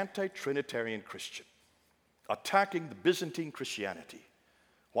an anti-Trinitarian Christian, attacking the Byzantine Christianity.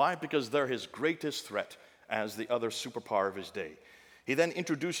 Why? Because they're his greatest threat as the other superpower of his day. He then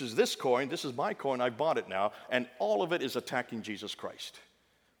introduces this coin. This is my coin. I bought it now. And all of it is attacking Jesus Christ.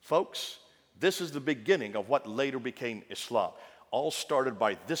 Folks, this is the beginning of what later became Islam. All started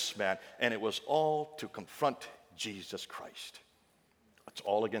by this man, and it was all to confront Jesus Christ. It's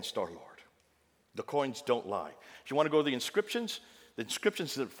all against our Lord. The coins don't lie. If you want to go to the inscriptions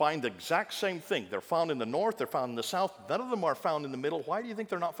that find the exact same thing. They're found in the north. They're found in the south. None of them are found in the middle. Why do you think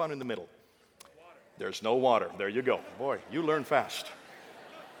they're not found in the middle? There's no water. There you go. Boy, you learn fast.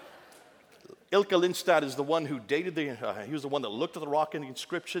 Ilka Lindstad is the one who dated he was the one that looked at the rock and the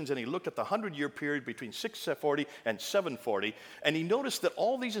inscriptions, and he looked at the 100-year period between 640 and 740, and he noticed that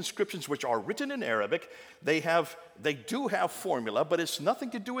all these inscriptions, which are written in Arabic, they do have formula, but it's nothing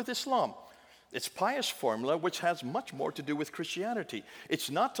to do with Islam. It's pious formula, which has much more to do with Christianity. It's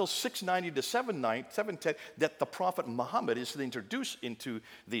not till 690 to 710 that the Prophet Muhammad is introduced into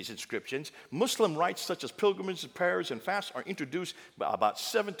these inscriptions. Muslim rites such as pilgrimages, prayers, and fasts are introduced about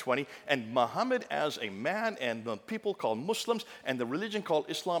 720, and Muhammad as a man and the people called Muslims and the religion called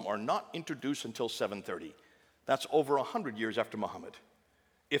Islam are not introduced until 730. That's over 100 years after Muhammad,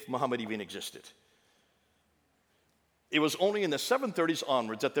 if Muhammad even existed. It was only in the 730s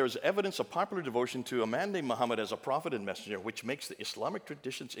onwards that there is evidence of popular devotion to a man named Muhammad as a prophet and messenger, which makes the Islamic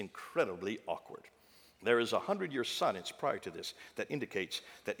traditions incredibly awkward. There is a 100-year silence prior to this that indicates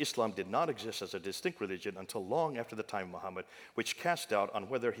that Islam did not exist as a distinct religion until long after the time of Muhammad, which cast doubt on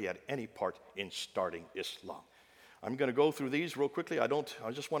whether he had any part in starting Islam. I'm going to go through these real quickly. I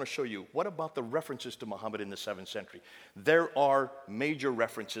just want to show you, what about the references to Muhammad in the 7th century? There are major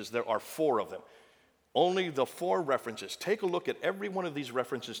references. There are 4 of them. Only the 4 references. Take a look at every one of these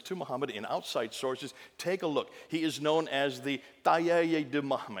references to Muhammad in outside sources. Take a look. He is known as the Tayyaye de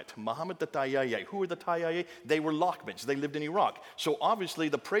Muhammad. Muhammad the Tayyaye. Who are the Tayyaye? They were Lockmans. They lived in Iraq. So obviously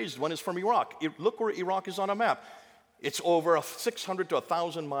the praised one is from Iraq. Look where Iraq is on a map. It's over 600 to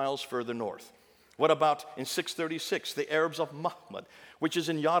 1,000 miles further north. What about in 636, the Arabs of Mahmud, which is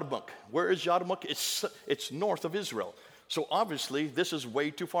in Yarmouk? Where is Yarmouk? It's north of Israel. So obviously, this is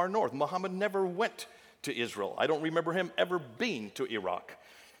way too far north. Muhammad never went to Israel. I don't remember him ever being to Iraq.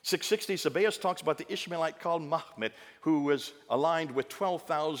 660, Sabaeus talks about the Ishmaelite called Mahmud, who was aligned with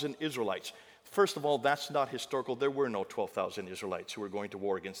 12,000 Israelites. First of all, that's not historical. There were no 12,000 Israelites who were going to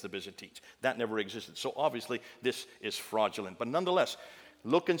war against the Byzantines. That never existed. So obviously, this is fraudulent. But nonetheless,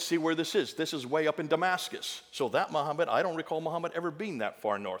 look and see where this is. This is way up in Damascus. So that Muhammad, I don't recall Muhammad ever being that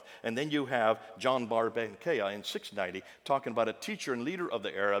far north. And then you have John Bar Benkaya in 690 talking about a teacher and leader of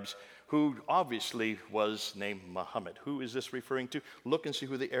the Arabs who obviously was named Muhammad. Who is this referring to? Look and see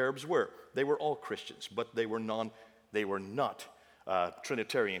who the Arabs were. They were all Christians, but they were not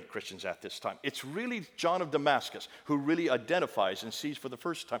Trinitarian Christians at this time. It's really John of Damascus who really identifies and sees for the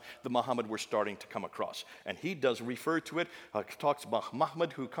first time the Muhammad we're starting to come across. And he does refer to it, talks about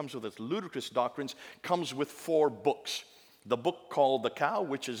Muhammad, who comes with his ludicrous doctrines, comes with 4 books. The book called The Cow,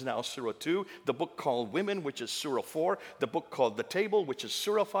 which is now Surah 2, the book called Women, which is Surah 4, the book called The Table, which is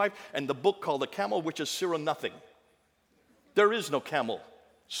Surah 5, and the book called The Camel, which is Surah Nothing. There is no camel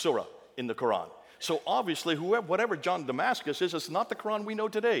surah in the Quran. So obviously, whatever John Damascus is, it's not the Quran we know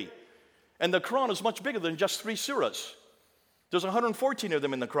today. And the Quran is much bigger than just 3 surahs. There's 114 of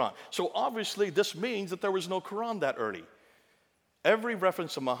them in the Quran. So obviously, this means that there was no Quran that early. Every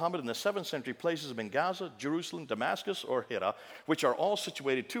reference to Muhammad in the 7th century places him in Gaza, Jerusalem, Damascus, or Hira, which are all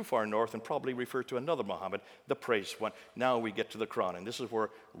situated too far north and probably refer to another Muhammad, the praised one. Now we get to the Quran, and this is where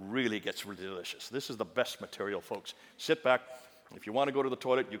it really gets really delicious. This is the best material, folks. Sit back. If you want to go to the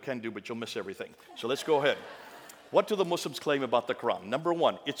toilet, you can do, but you'll miss everything. So let's go ahead. What do the Muslims claim about the Quran? Number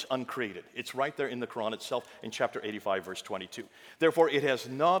 1, it's uncreated. It's right there in the Quran itself in chapter 85, verse 22. Therefore, it has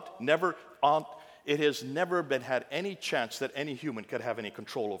never been had any chance that any human could have any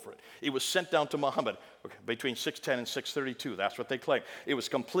control over it. It was sent down to Muhammad between 610 and 632. That's what they claim. It was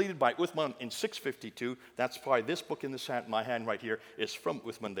completed by Uthman in 652. That's why this book in my hand right here is from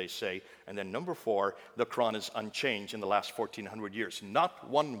Uthman, they say. And then number 4, the Quran is unchanged in the last 1,400 years. Not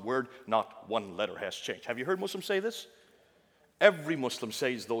one word, not one letter has changed. Have you heard Muslims say this? Every Muslim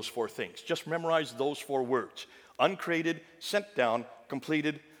says those 4 things. Just memorize those 4 words. Uncreated, sent down,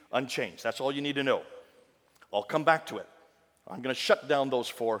 completed, unchanged. That's all you need to know. I'll come back to it. I'm going to shut down those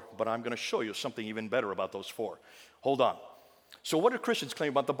 4, but I'm going to show you something even better about those 4. Hold on. So what do Christians claim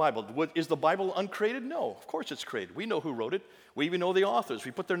about the Bible? Is the Bible uncreated? No, of course it's created. We know who wrote it. We even know the authors.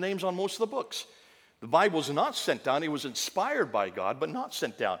 We put their names on most of the books. The Bible was not sent down. It was inspired by God, but not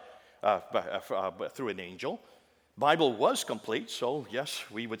sent down through an angel. Bible was complete, so yes,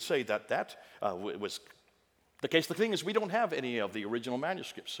 we would say that was the case. The thing is, we don't have any of the original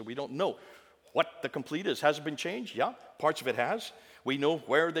manuscripts, so we don't know what the complete is. Has it been changed? Yeah, parts of it has. We know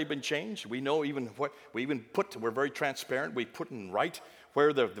where they've been changed. We know even what we even put. We're very transparent. We put in right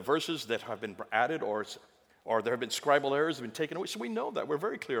where the verses that have been added or there have been scribal errors have been taken away. So we know that. We're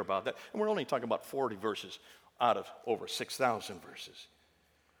very clear about that. And we're only talking about 40 verses out of over 6,000 verses.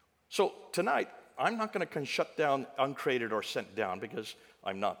 So tonight, I'm not going to shut down uncreated or sent down because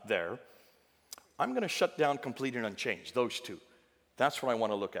I'm not there. I'm going to shut down complete and unchanged, those 2. That's what I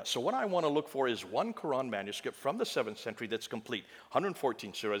want to look at. So what I want to look for is one Quran manuscript from the 7th century that's complete,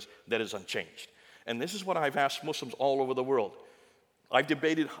 114 surahs, that is unchanged. And this is what I've asked Muslims all over the world. I've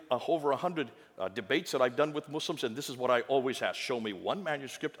debated over 100 debates that I've done with Muslims, and this is what I always ask. Show me one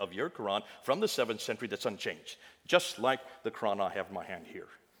manuscript of your Quran from the 7th century that's unchanged, just like the Quran I have in my hand here.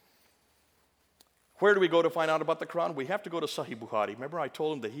 Where do we go to find out about the Quran? We have to go to Sahih Bukhari. Remember, I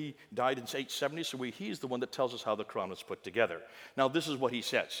told him that he died in 870, so he's the one that tells us how the Quran was put together. Now, this is what he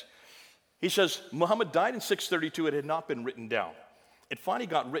says. He says, Muhammad died in 632. It had not been written down. It finally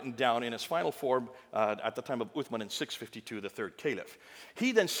got written down in its final form at the time of Uthman in 652, the 3rd Caliph.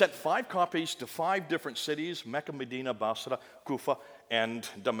 He then sent 5 copies to 5 different cities, Mecca, Medina, Basra, Kufa, and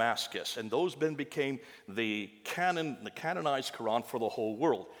Damascus. And those then became the canonized Quran for the whole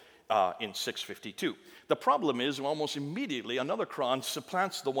world. In 652. The problem is, almost immediately, another Quran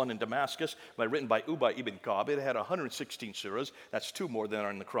supplants the one in Damascus, written by Ubay ibn Ka'b. It had 116 surahs. That's 2 more than are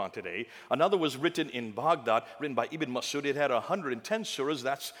in the Quran today. Another was written in Baghdad, written by Ibn Masud. It had 110 surahs.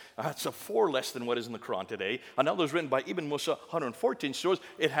 That's a 4 less than what is in the Quran today. Another was written by Ibn Musa, 114 surahs.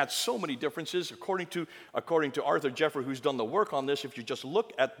 It had so many differences. According to Arthur Jeffrey, who's done the work on this, if you just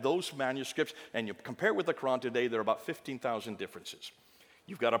look at those manuscripts and you compare it with the Quran today, there are about 15,000 differences.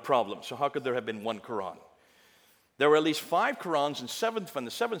 You've got a problem. So how could there have been one Quran? There were at least 5 Qurans from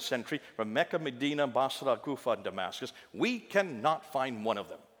the 7th century from Mecca, Medina, Basra, Kufa, and Damascus. We cannot find one of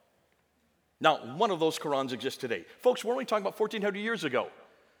them. Now, one of those Qurans exists today. Folks, we're only talking about 1,400 years ago.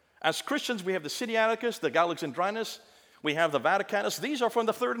 As Christians, we have the Sinaiticus, the Alexandrinus, we have the Vaticanus. These are from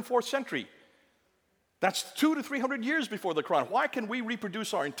the 3rd and 4th century. That's 200 to 300 years before the Quran. Why can we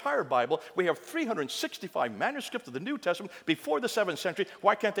reproduce our entire Bible? We have 365 manuscripts of the New Testament before the 7th century.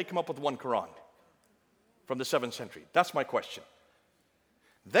 Why can't they come up with one Quran from the 7th century? That's my question.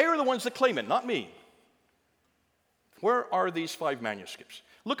 They are the ones that claim it, not me. Where are these 5 manuscripts?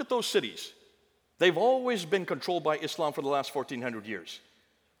 Look at those cities. They've always been controlled by Islam for the last 1,400 years.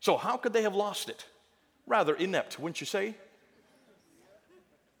 So how could they have lost it? Rather inept, wouldn't you say?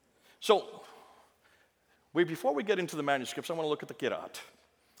 So, before we get into the manuscripts, I want to look at the Qira'at.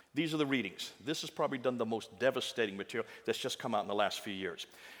 These are the readings. This has probably done the most devastating material that's just come out in the last few years.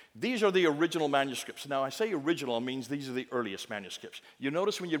 These are the original manuscripts. Now, I say original means these are the earliest manuscripts. You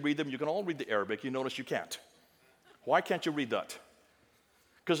notice when you read them, you can all read the Arabic. You notice you can't. Why can't you read that?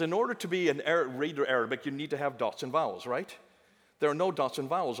 Because in order to be an reader Arabic, you need to have dots and vowels, right? There are no dots and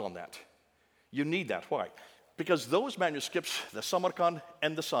vowels on that. You need that. Why? Because those manuscripts, the Samarkand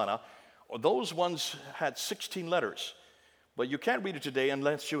and the Sana, those ones had 16 letters. But you can't read it today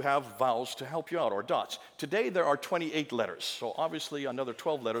unless you have vowels to help you out, or dots. Today there are 28 letters. So obviously another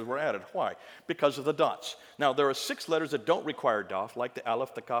 12 letters were added. Why? Because of the dots. Now there are 6 letters that don't require dot, like the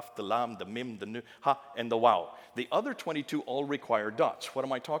alif, the kaf, the lam, the mim, the nu, ha, and the waw. The other 22 all require dots. What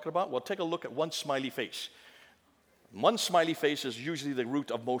am I talking about? Well, take a look at one smiley face. One smiley face is usually the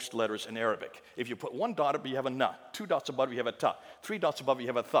root of most letters in Arabic. If you put 1 dot up, you have a na. 2 dots above it, you have a ta. 3 dots above it, you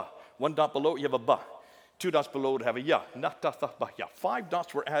have a tha. 1 dot below it, you have a ba. 2 dots below it have a ya. Na, ta, tha, ba, ya. 5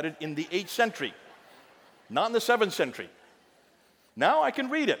 dots were added in the 8th century, not in the 7th century. Now I can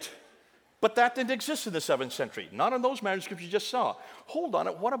read it, but that didn't exist in the 7th century. Not in those manuscripts you just saw. Hold on,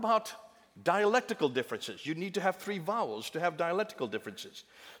 what about dialectical differences? You need to have 3 vowels to have dialectical differences.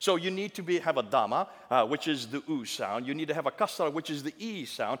 So you need to have a dhamma, which is the u sound. You need to have a kasra, which is the e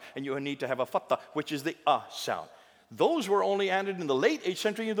sound. And you need to have a fatha, which is the a sound. Those were only added in the late 8th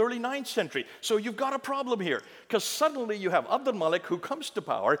century and the early 9th century. So you've got a problem here. Because suddenly you have Abdul Malik who comes to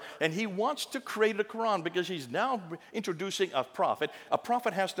power and he wants to create a Quran because he's now introducing a prophet. A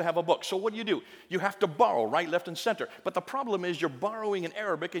prophet has to have a book. So what do? You have to borrow right, left, and center. But the problem is you're borrowing in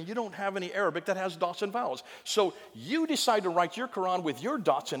Arabic and you don't have any Arabic that has dots and vowels. So you decide to write your Quran with your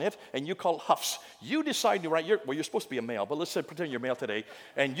dots in it and you call it Hafs. You decide to write you're supposed to be a male, but let's say pretend you're male today,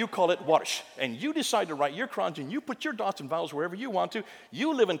 and you call it Warsh. And you decide to write your Qurans and you put your dots and vowels wherever you want to.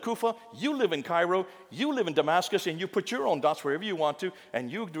 You live in Kufa, you live in Cairo, you live in Damascus, and you put your own dots wherever you want to,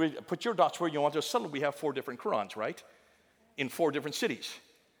 and you put your dots where you want to. Suddenly we have 4 different Qurans, right? In 4 different cities.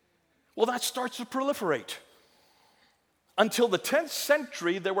 Well, that starts to proliferate. Until the 10th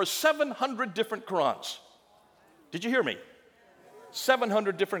century, there were 700 different Qurans. Did you hear me?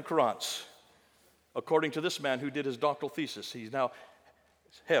 700 different Qurans. According to this man who did his doctoral thesis, he's now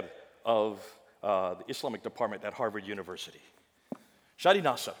head of the Islamic department at Harvard University. Shadi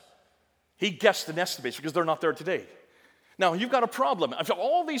Nasser. He guessed and estimates because they're not there today. Now, you've got a problem. After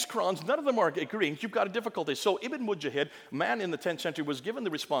all these Qurans, none of them are agreeing. You've got a difficulty. So Ibn Mujahid, a man in the 10th century, was given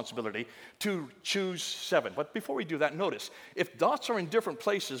the responsibility to choose 7. But before we do that, notice, if dots are in different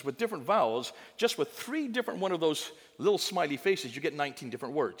places with different vowels, just with 3 different one of those little smiley faces, you get 19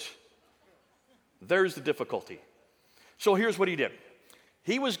 different words. There's the difficulty. So here's what he did.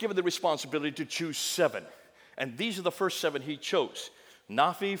 He was given the responsibility to choose 7. And these are the first 7 he chose.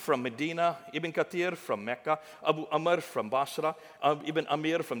 Nafi from Medina, Ibn Kathir from Mecca, Abu Amr from Basra, Ibn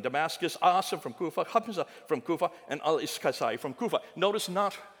Amir from Damascus, Asim from Kufa, Hamza from Kufa, and Al-Iskasai from Kufa.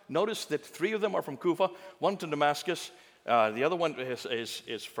 Notice that 3 of them are from Kufa, 1 from Damascus, the other one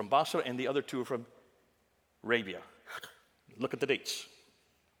is from Basra, and the other 2 are from Arabia. Look at the dates.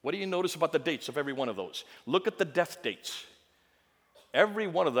 What do you notice about the dates of every one of those? Look at the death dates. Every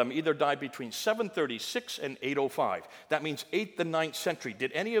one of them either died between 736 and 805. That means 8th and 9th century.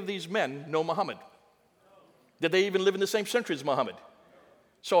 Did any of these men know Muhammad? Did they even live in the same century as Muhammad?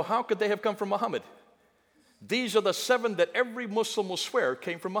 So how could they have come from Muhammad? These are the 7 that every Muslim will swear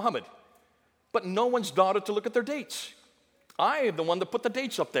came from Muhammad. But no one's bothered to look at their dates. I am the one that put the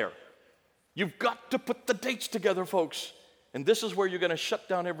dates up there. You've got to put the dates together, folks. And this is where you're going to shut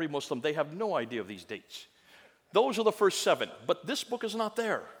down every Muslim. They have no idea of these dates. Those are the first 7, but this book is not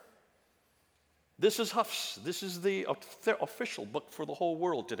there. This is Hafs. This is the official book for the whole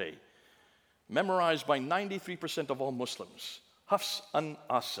world today, memorized by 93% of all Muslims. Hafs an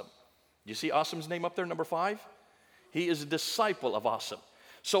Asim. You see Asim's name up there, number 5? He is a disciple of Asim.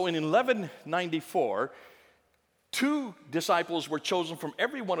 So in 1194, 2 disciples were chosen from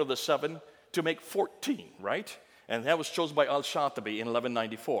every one of the 7 to make 14, right? And that was chosen by Al-Shatibi in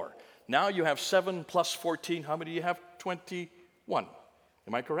 1194. Now you have 7 plus 14. How many do you have? 21.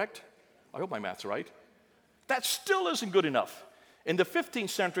 Am I correct? I hope my math's right. That still isn't good enough. In the 15th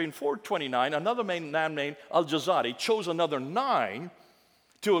century, in 429, another man named Al-Jazari chose another 9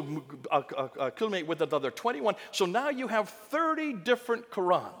 to accumulate with another 21. So now you have 30 different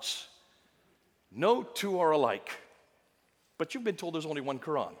Qurans. No two are alike. But you've been told there's only one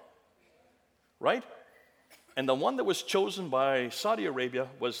Quran, right? And the one that was chosen by Saudi Arabia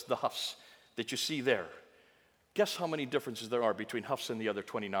was the Hafs that you see there. Guess how many differences there are between Hafs and the other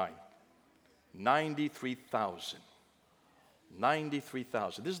 29? 93,000.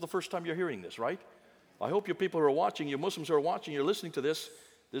 93,000. This is the first time you're hearing this, right? I hope you people who are watching, you Muslims who are watching, you're listening to this.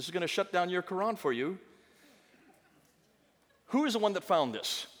 This is going to shut down your Quran for you. Who is the one that found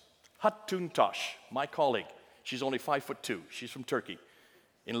this? Hatun Tash, my colleague. She's only 5'2". She's from Turkey.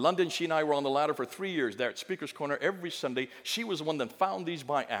 In London, she and I were on the ladder for 3 years there at Speaker's Corner every Sunday. She was the one that found these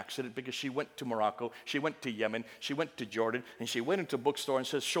by accident because she went to Morocco, she went to Yemen, she went to Jordan, and she went into a bookstore and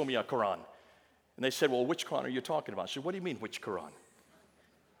says, show me a Quran. And they said, well, which Quran are you talking about? She said, what do you mean, which Quran?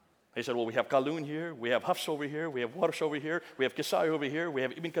 They said, well, we have Qalun here, we have Hafs over here, we have Warsh over here, we have Kisai over here, we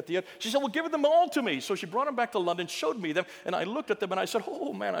have Ibn Kathir. She said, well, give them all to me. So she brought them back to London, showed me them, and I looked at them and I said,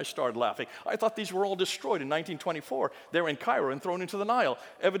 oh man, I started laughing. I thought these were all destroyed in 1924. They were in Cairo and thrown into the Nile.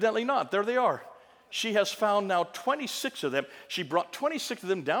 Evidently not. There they are. She has found now 26 of them. She brought 26 of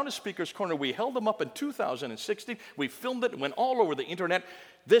them down to Speaker's Corner. We held them up in 2016. We filmed it and went all over the internet.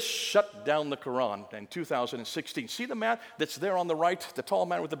 This shut down the Quran in 2016. See the man that's there on the right, the tall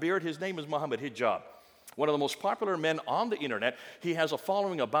man with the beard? His name is Muhammad Hijab. One of the most popular men on the internet. He has a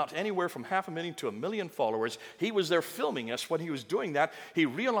following about anywhere from 500,000 to 1 million followers. He was there filming us. When he was doing that, he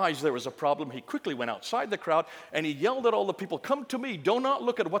realized there was a problem. He quickly went outside the crowd and he yelled at all the people, come to me. Do not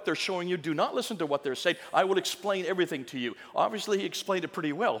look at what they're showing you. Do not listen to what they're saying. I will explain everything to you. Obviously, he explained it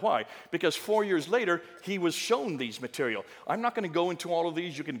pretty well. Why? Because 4 years later, he was shown these material. I'm not going to go into all of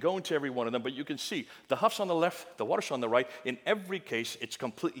these. You can go into every one of them, but you can see the Hafs on the left, the Warsh on the right. In every case, it's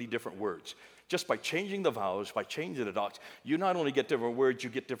completely different words. Just by changing the vowels, by changing the dots, you not only get different words, you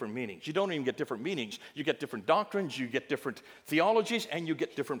get different meanings. You don't even get different meanings. You get different doctrines, you get different theologies, and you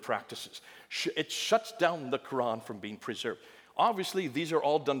get different practices. It shuts down the Quran from being preserved. Obviously, these are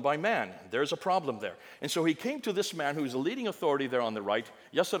all done by man. There's a problem there. And so he came to this man who's a leading authority there on the right,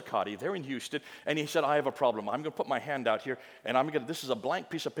 Yasser Qadhi, there in Houston, and he said, I have a problem. I'm going to put my hand out here, and this is a blank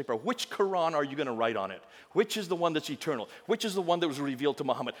piece of paper. Which Quran are you going to write on it? Which is the one that's eternal? Which is the one that was revealed to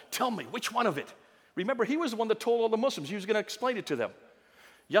Muhammad? Tell me, which one of it? Remember, he was the one that told all the Muslims. He was going to explain it to them.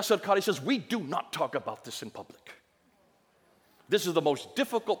 Yasser Qadhi says, we do not talk about this in public. This is the most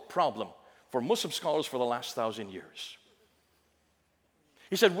difficult problem for Muslim scholars for the last 1,000 years.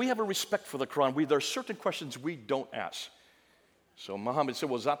 He said, we have a respect for the Quran. There are certain questions we don't ask. So Muhammad said,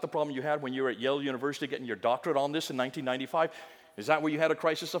 was that the problem you had when you were at Yale University getting your doctorate on this in 1995? Is that where you had a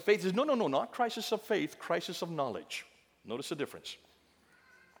crisis of faith? He said, no, not crisis of faith, crisis of knowledge. Notice the difference.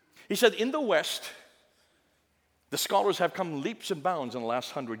 He said, in the West, the scholars have come leaps and bounds in the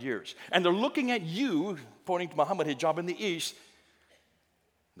last 100 years. And they're looking at you, pointing to Muhammad Hijab in the East,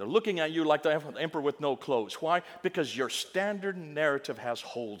 they're looking at you like the emperor with no clothes. Why? Because your standard narrative has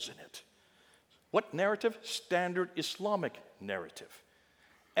holes in it. What narrative? Standard Islamic narrative.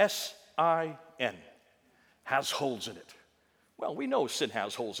 S-I-N. Has holes in it. Well, we know sin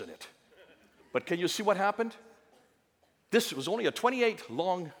has holes in it. But can you see what happened? This was only a 28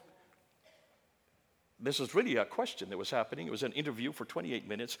 long. This was really a question that was happening. It was an interview for 28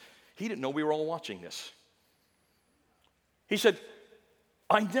 minutes. He didn't know we were all watching this. He said,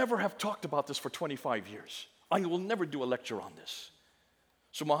 I never have talked about this for 25 years. I will never do a lecture on this.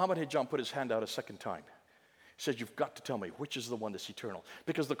 So Muhammad Hijab put his hand out a second time. He said, you've got to tell me which is the one that's eternal.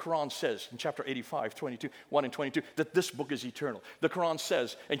 Because the Quran says in chapter 85, 1 and 22, that this book is eternal. The Quran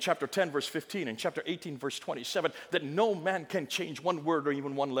says in chapter 10, verse 15, and chapter 18, verse 27, that no man can change one word or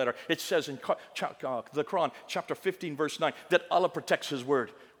even one letter. It says in the Quran, chapter 15, verse 9, that Allah protects his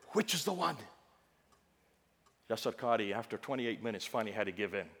word. Which is the one? Yasser Qadhi, after 28 minutes, finally had to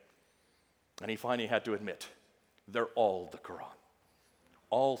give in. And he finally had to admit, they're all the Quran.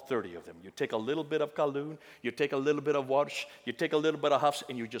 All 30 of them. You take a little bit of Qalun, you take a little bit of Warsh, you take a little bit of Hafs,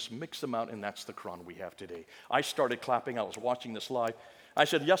 and you just mix them out, and that's the Quran we have today. I started clapping. I was watching this live. I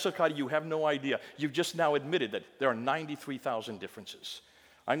said, Yasser Qadhi, you have no idea. You've just now admitted that there are 93,000 differences.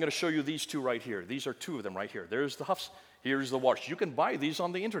 I'm going to show you these two right here. These are two of them right here. There's the Hafs, here's the Warsh. You can buy these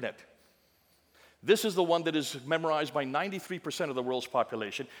on the internet. This is the one that is memorized by 93% of the world's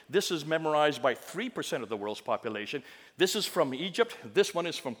population. This is memorized by 3% of the world's population. This is from Egypt. This one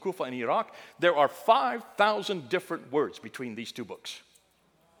is from Kufa in Iraq. There are 5,000 different words between these two books.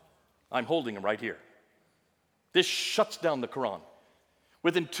 I'm holding them right here. This shuts down the Quran.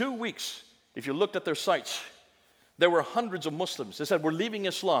 Within 2 weeks, if you looked at their sites, there were hundreds of Muslims that said, we're leaving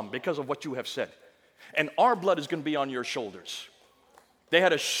Islam because of what you have said. And our blood is going to be on your shoulders. They had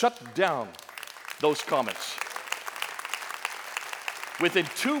to shut down those comments. Within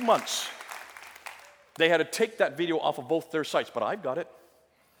 2 months, they had to take that video off of both their sites. But I've got it.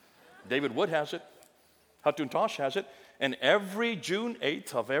 David Wood has it. Hatun Tash has it. And every June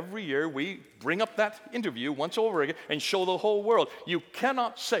 8th of every year, we bring up that interview once over again and show the whole world. You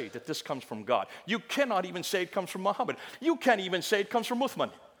cannot say that this comes from God. You cannot even say it comes from Muhammad. You can't even say it comes from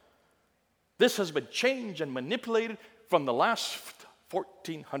Uthman. This has been changed and manipulated from the last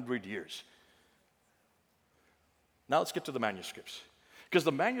 1,400 years. Now let's get to the manuscripts. Because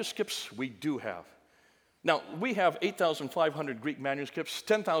the manuscripts we do have. Now, we have 8,500 Greek manuscripts,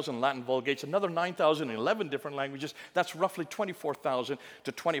 10,000 Latin Vulgates, another 9,000 in 11 different languages. That's roughly 24,000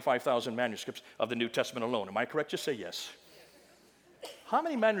 to 25,000 manuscripts of the New Testament alone. Am I correct? Just say yes. How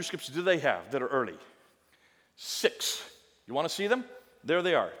many manuscripts do they have that are early? 6. You want to see them? There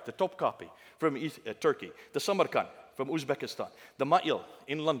they are. The Topkapi from Turkey, the Samarkand from Uzbekistan, the Ma'il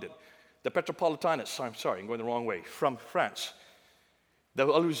in London, the Petropolitanus, I'm going the wrong way, from France, the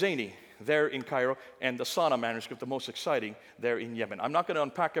Al-Huzayni there in Cairo, and the Sana manuscript, the most exciting, there in Yemen. I'm not going to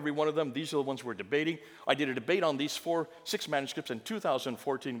unpack every one of them. These are the ones we're debating. I did a debate on these 6 manuscripts in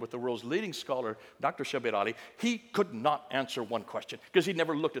 2014 with the world's leading scholar, Dr. Shabir Ali. He could not answer one question because he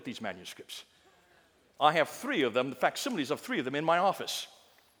never looked at these manuscripts. I have 3 of them, the facsimiles of 3 of them in my office.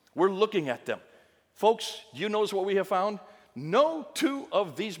 We're looking at them. Folks, do you notice what we have found? No 2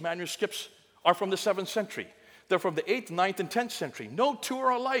 of these manuscripts are from the 7th century. They're from the 8th, 9th, and 10th century. No 2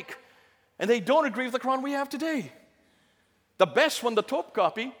 are alike. And they don't agree with the Quran we have today. The best one, the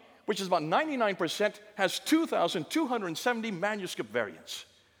Topkapi, which is about 99%, has 2,270 manuscript variants.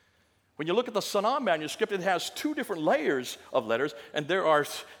 When you look at the Sana manuscript, it has 2 different layers of letters, and there are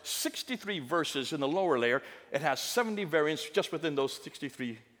 63 verses in the lower layer. It has 70 variants just within those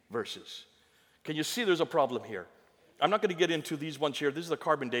 63 verses. Can you see there's a problem here? I'm not going to get into these ones here. These are the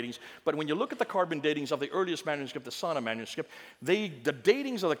carbon datings. But when you look at the carbon datings of the earliest manuscript, the Sana manuscript, the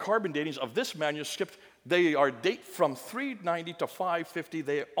datings of the carbon datings of this manuscript, they are date from 390 to 550.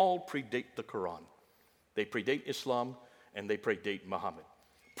 They all predate the Quran. They predate Islam, and they predate Muhammad,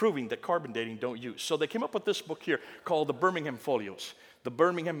 proving that carbon dating don't use. So they came up with this book here called the Birmingham Folios, the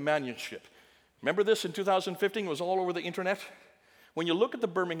Birmingham Manuscript. Remember this in 2015? It was all over the internet. When you look at the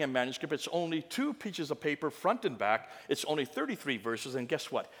Birmingham manuscript, it's only 2 pieces of paper, front and back. It's only 33 verses, and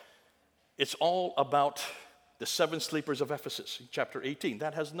guess what? It's all about the 7 sleepers of Ephesus, chapter 18.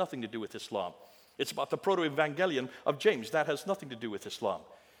 That has nothing to do with Islam. It's about the proto-evangelion of James. That has nothing to do with Islam.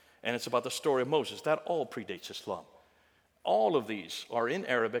 And it's about the story of Moses. That all predates Islam. All of these are in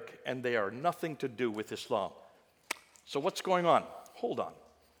Arabic, and they are nothing to do with Islam. So what's going on? Hold on.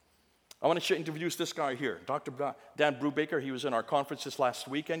 I want to introduce this guy here, Dr. Dan Brubaker. He was in our conference this last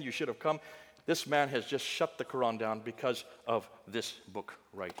weekend. You should have come. This man has just shut the Quran down because of this book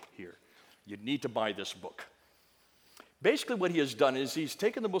right here. You need to buy this book. Basically what he has done is he's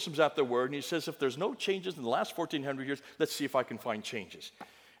taken the Muslims at their word, and he says, if there's no changes in the last 1,400 years, let's see if I can find changes.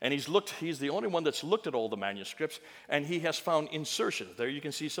 And he's the only one that's looked at all the manuscripts, and he has found insertions. There you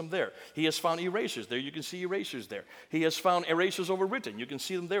can see some there. He has found erasures. There you can see erasures there. He has found erasures overwritten. You can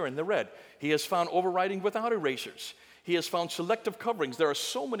see them there in the red. He has found overwriting without erasures. He has found selective coverings. There are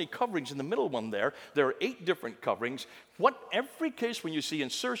so many coverings in the middle one there. There are 8 different coverings. Every case when you see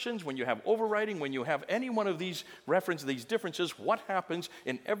insertions, when you have overwriting, when you have any one of these references, these differences, what happens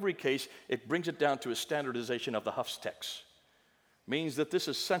in every case, it brings it down to a standardization of the Hafs text. Means that this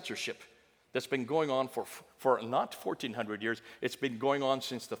is censorship that's been going on for not 1,400 years, it's been going on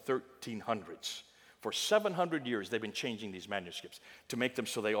since the 1300s. For 700 years, they've been changing these manuscripts to make them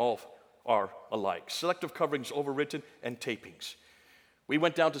so they all are alike. Selective coverings, overwritten, and tapings. We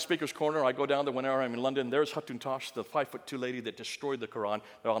went down to Speaker's Corner. I go down there whenever I'm in London. There's Hatun Tash, the 5'2" lady that destroyed the Quran.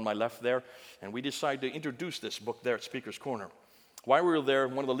 They're on my left there. And we decided to introduce this book there at Speaker's Corner. While we were there,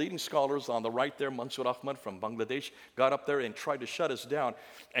 one of the leading scholars on the right there, Mansour Ahmad from Bangladesh, got up there and tried to shut us down.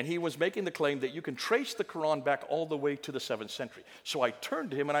 And he was making the claim that you can trace the Quran back all the way to the 7th century. So I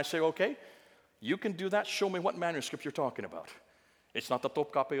turned to him and I say, okay, you can do that. Show me what manuscript you're talking about. It's not the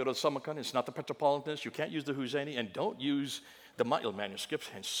Topkapi or the Samarkand. It's not the Petropolitanus. You can't use the Huzayni, and don't use the Ma'il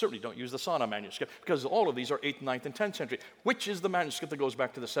manuscript, and certainly don't use the Sana manuscript, because all of these are 8th, 9th, and 10th century. Which is the manuscript that goes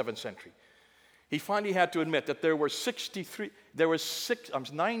back to the 7th century? He finally had to admit that there were 96%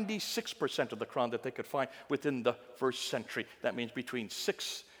 of the Quran that they could find within the 1st century. That means between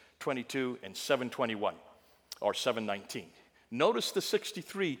 622 and 721 or 719. Notice the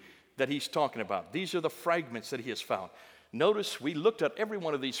 63 that he's talking about. These are the fragments that he has found. Notice we looked at every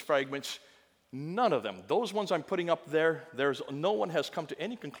one of these fragments. None of them, those ones I'm putting up there, no one has come to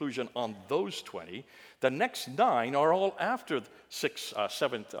any conclusion on those 20. The next 9 are all after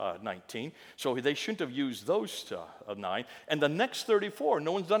 19. So they shouldn't have used those 9. And the next 34,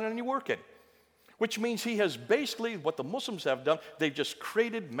 no one's done any work in. Which means he has basically, what the Muslims have done, they've just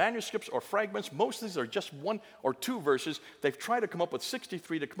created manuscripts or fragments. Most of these are just 1 or 2 verses. They've tried to come up with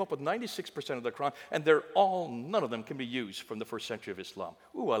 63 to come up with 96% of the Quran, and none of them can be used from the first century of Islam.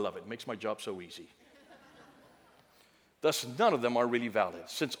 Ooh, I love it. It makes my job so easy. Thus, none of them are really valid,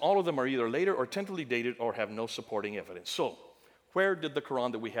 since all of them are either later or tentatively dated or have no supporting evidence. So, where did the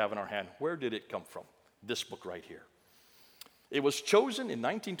Quran that we have in our hand, where did it come from? This book right here. It was chosen in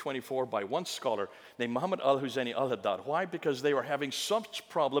 1924 by one scholar named Muhammad al-Husayni al-Haddad. Why? Because they were having such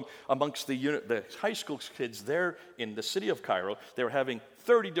problem amongst the high school kids there in the city of Cairo. They were having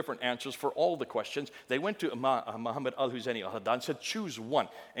 30 different answers for all the questions. They went to Muhammad al-Husayni al-Haddad and said, choose one,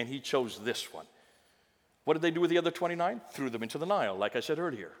 and he chose this one. What did they do with the other 29? Threw them into the Nile, like I said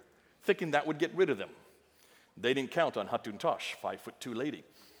earlier, thinking that would get rid of them. They didn't count on Hatun Tash, 5'2" lady,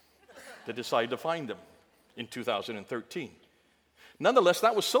 to decide to find them in 2013. Nonetheless,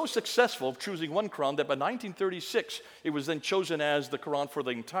 that was so successful of choosing one Quran that by 1936, it was then chosen as the Quran for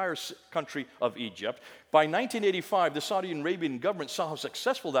the entire country of Egypt. By 1985, the Saudi Arabian government saw how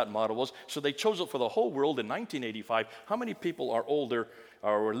successful that model was, so they chose it for the whole world in 1985. How many people are older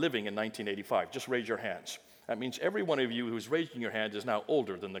or were living in 1985? Just raise your hands. That means every one of you who's raising your hand is now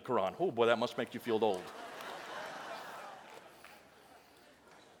older than the Quran. Oh boy, that must make you feel old.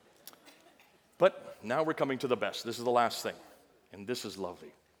 But now we're coming to the best. This is the last thing. And this is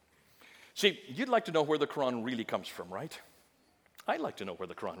lovely. See, you'd like to know where the Quran really comes from, right? I'd like to know where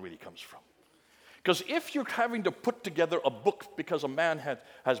the Quran really comes from. Because if you're having to put together a book because a man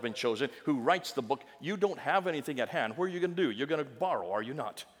has been chosen who writes the book, you don't have anything at hand. What are you going to do? You're going to borrow, are you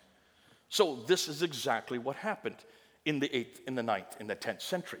not? So this is exactly what happened in the 8th, in the 9th, in the 10th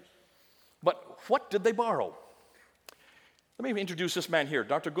century. But what did they borrow? Let me introduce this man here,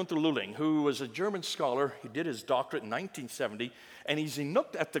 Dr. Gunther Lulling, who was a German scholar. He did his doctorate in 1970, and as he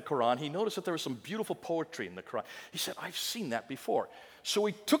looked at the Quran, he noticed that there was some beautiful poetry in the Quran. He said, I've seen that before. So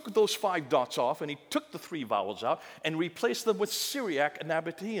he took those 5 dots off, and he took the 3 vowels out, and replaced them with Syriac and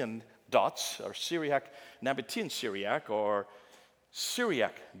Nabatean dots, or Nabatean Syriac, or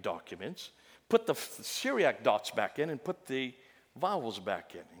Syriac documents, put the Syriac dots back in, and put the vowels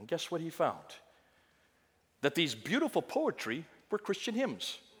back in. And guess what he found? That these beautiful poetry were Christian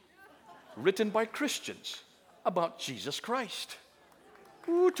hymns written by Christians about Jesus Christ.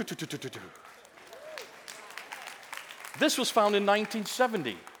 This was found in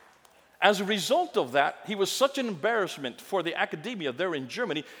 1970. As a result of that, he was such an embarrassment for the academia there in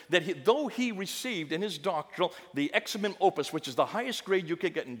Germany that though he received in his doctoral the Examen Opus, which is the highest grade you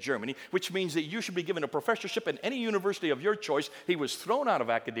could get in Germany, which means that you should be given a professorship in any university of your choice, he was thrown out of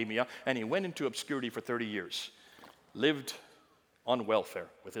academia and he went into obscurity for 30 years. Lived on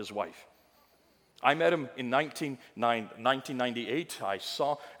welfare with his wife. I met him in 1998. I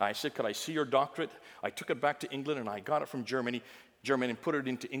said, could I see your doctorate? I took it back to England and I got it from German and put it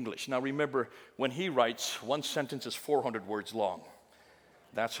into English. Now remember, when he writes, one sentence is 400 words long.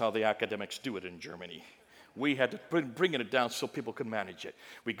 That's how the academics do it in Germany. We had to bring it down so people could manage it.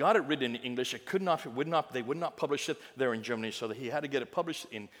 We got it written in English. They would not publish it there in Germany, so that he had to get it published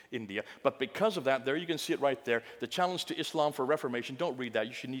in India. But because of that, there you can see it right there. The Challenge to Islam for Reformation. Don't read that.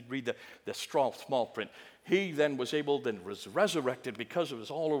 You should read the small print. He then was resurrected because it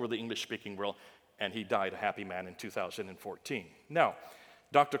was all over the English-speaking world, and he died a happy man in 2014. Now,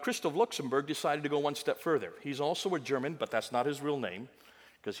 Dr. Christoph Luxemburg decided to go one step further. He's also a German, but that's not his real name,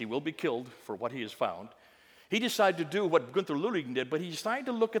 because he will be killed for what he has found. He decided to do what Gunther Lulling did, but he decided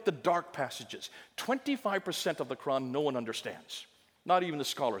to look at the dark passages. 25% of the Quran no one understands. Not even the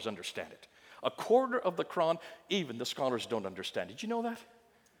scholars understand it. 1/4 of the Quran, even the scholars don't understand. Did you know that?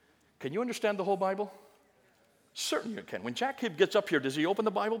 Can you understand the whole Bible? Certainly you can. When Jack Hibb gets up here, does he open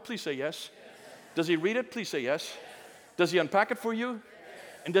the Bible? Please say yes. Does he read it? Please say yes. Does he unpack it for you?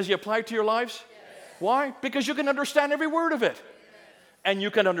 And does he apply it to your lives? Why? Because you can understand every word of it. And you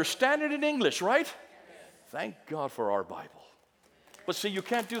can understand it in English, right? Thank God for our Bible. But see, you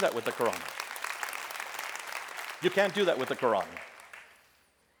can't do that with the Quran. You can't do that with the Quran.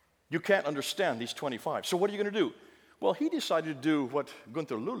 You can't understand these 25. So what are you going to do? Well, he decided to do what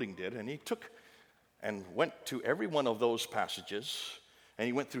Gunther Lulling did, and he took and went to every one of those passages And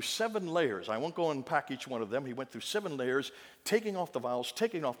he went through 7 layers. I won't go and unpack each one of them. He went through 7 layers, taking off the vowels,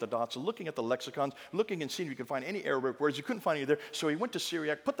 taking off the dots, looking at the lexicons, looking and seeing if he could find any Arabic words. He couldn't find any there. So he went to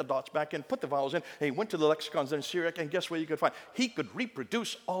Syriac, put the dots back in, put the vowels in, and he went to the lexicons in Syriac, and guess what he could find? He could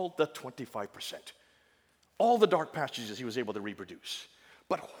reproduce all the 25%. All the dark passages he was able to reproduce.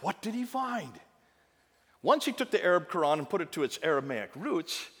 But what did he find? Once he took the Arab Quran and put it to its Aramaic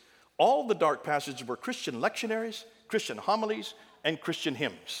roots, all the dark passages were Christian lectionaries, Christian homilies, and Christian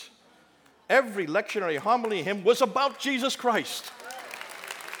hymns. Every lectionary, homily, hymn was about Jesus Christ.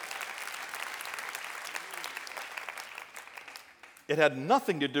 It had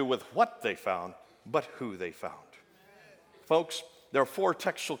nothing to do with what they found, but who they found. Folks, there are 4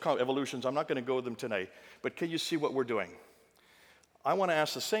 textual evolutions. I'm not going to go with them tonight, but can you see what we're doing? I want to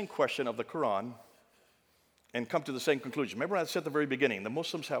ask the same question of the Quran and come to the same conclusion. Remember I said at the very beginning, the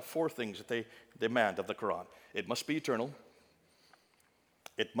Muslims have 4 things that they demand of the Quran. It must be eternal.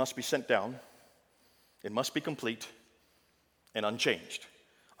 It must be sent down. It must be complete and unchanged.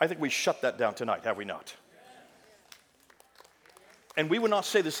 I think we shut that down tonight, have we not? And we would not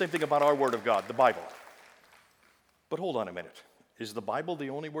say the same thing about our Word of God, the Bible. But hold on a minute. Is the Bible the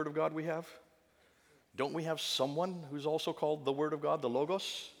only Word of God we have? Don't we have someone who's also called the Word of God, the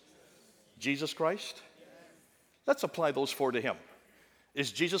Logos? Jesus Christ? Let's apply those 4 to him.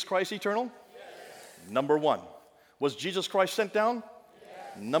 Is Jesus Christ eternal? Yes. Number 1. Was Jesus Christ sent down?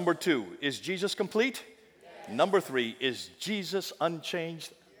 Yes. Number 2. Is Jesus complete? Yes. Number 3. Is Jesus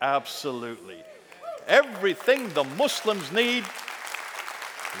unchanged? Absolutely. Everything the Muslims need,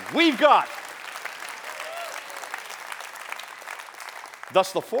 we've got.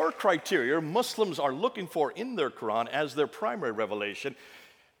 Thus, the 4 criteria Muslims are looking for in their Quran as their primary revelation,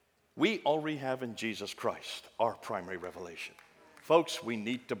 we already have in Jesus Christ, our primary revelation. Folks, we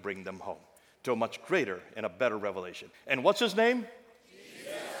need to bring them home to a much greater and a better revelation. And what's his name?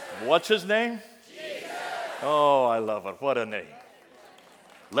 Jesus. What's his name? Jesus. Oh, I love it. What a name.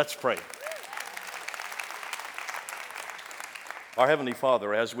 Let's pray. Our Heavenly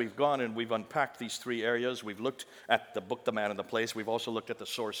Father, as we've gone and we've unpacked these 3 areas, we've looked at the book, The Man and the Place, we've also looked at the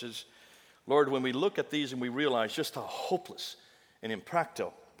sources. Lord, when we look at these and we realize just how hopeless and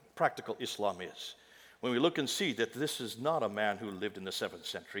impractical Islam is, when we look and see that this is not a man who lived in the 7th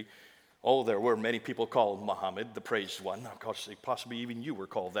century. Oh, there were many people called Muhammad, the praised one. Of course, possibly even you were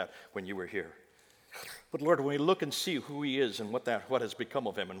called that when you were here. But Lord, when we look and see who he is and what has become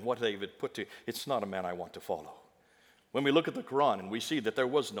of him and what they've put to, it's not a man I want to follow. When we look at the Quran and we see that there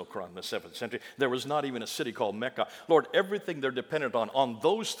was no Quran in the 7th century, there was not even a city called Mecca. Lord, everything they're dependent on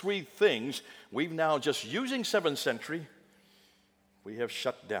those 3 things, we've now just using 7th century, we have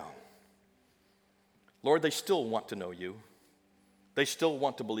shut down. Lord, they still want to know you. They still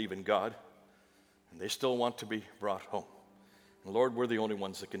want to believe in God. And they still want to be brought home. And Lord, we're the only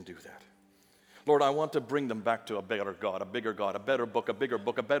ones that can do that. Lord, I want to bring them back to a better God, a bigger God, a better book, a bigger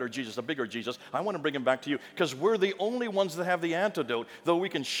book, a better Jesus, a bigger Jesus. I want to bring them back to you because we're the only ones that have the antidote. Though we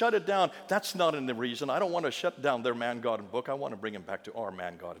can shut it down, that's not the reason. I don't want to shut down their man, God, and book. I want to bring them back to our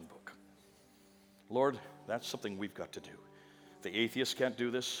man, God, and book. Lord, that's something we've got to do. The atheists can't do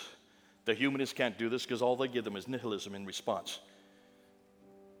this. The humanists can't do this because all they give them is nihilism in response.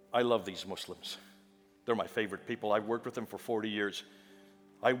 I love these Muslims. They're my favorite people. I've worked with them for 40 years.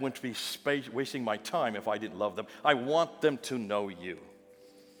 I wouldn't be wasting my time if I didn't love them. I want them to know you.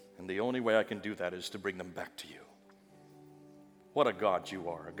 And the only way I can do that is to bring them back to you. What a God you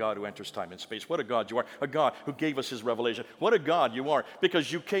are, a God who enters time and space. What a God you are, a God who gave us his revelation. What a God you are,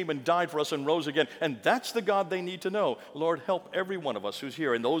 because you came and died for us and rose again. And that's the God they need to know. Lord, help every one of us who's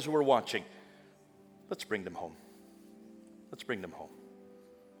here and those who are watching. Let's bring them home. Let's bring them home.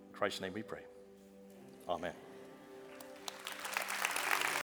 In Christ's name we pray. Amen.